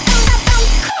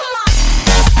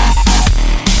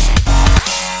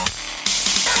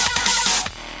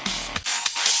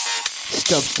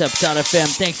 Dubstep.fm.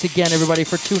 Thanks again, everybody,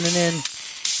 for tuning in.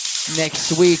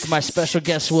 Next week, my special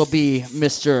guest will be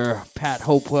Mr. Pat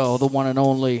Hopewell, the one and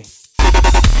only.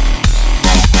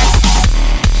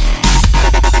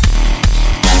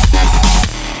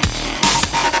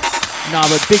 Nah,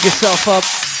 but big yourself up.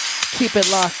 Keep it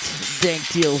locked. Dank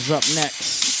Deal's up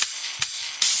next.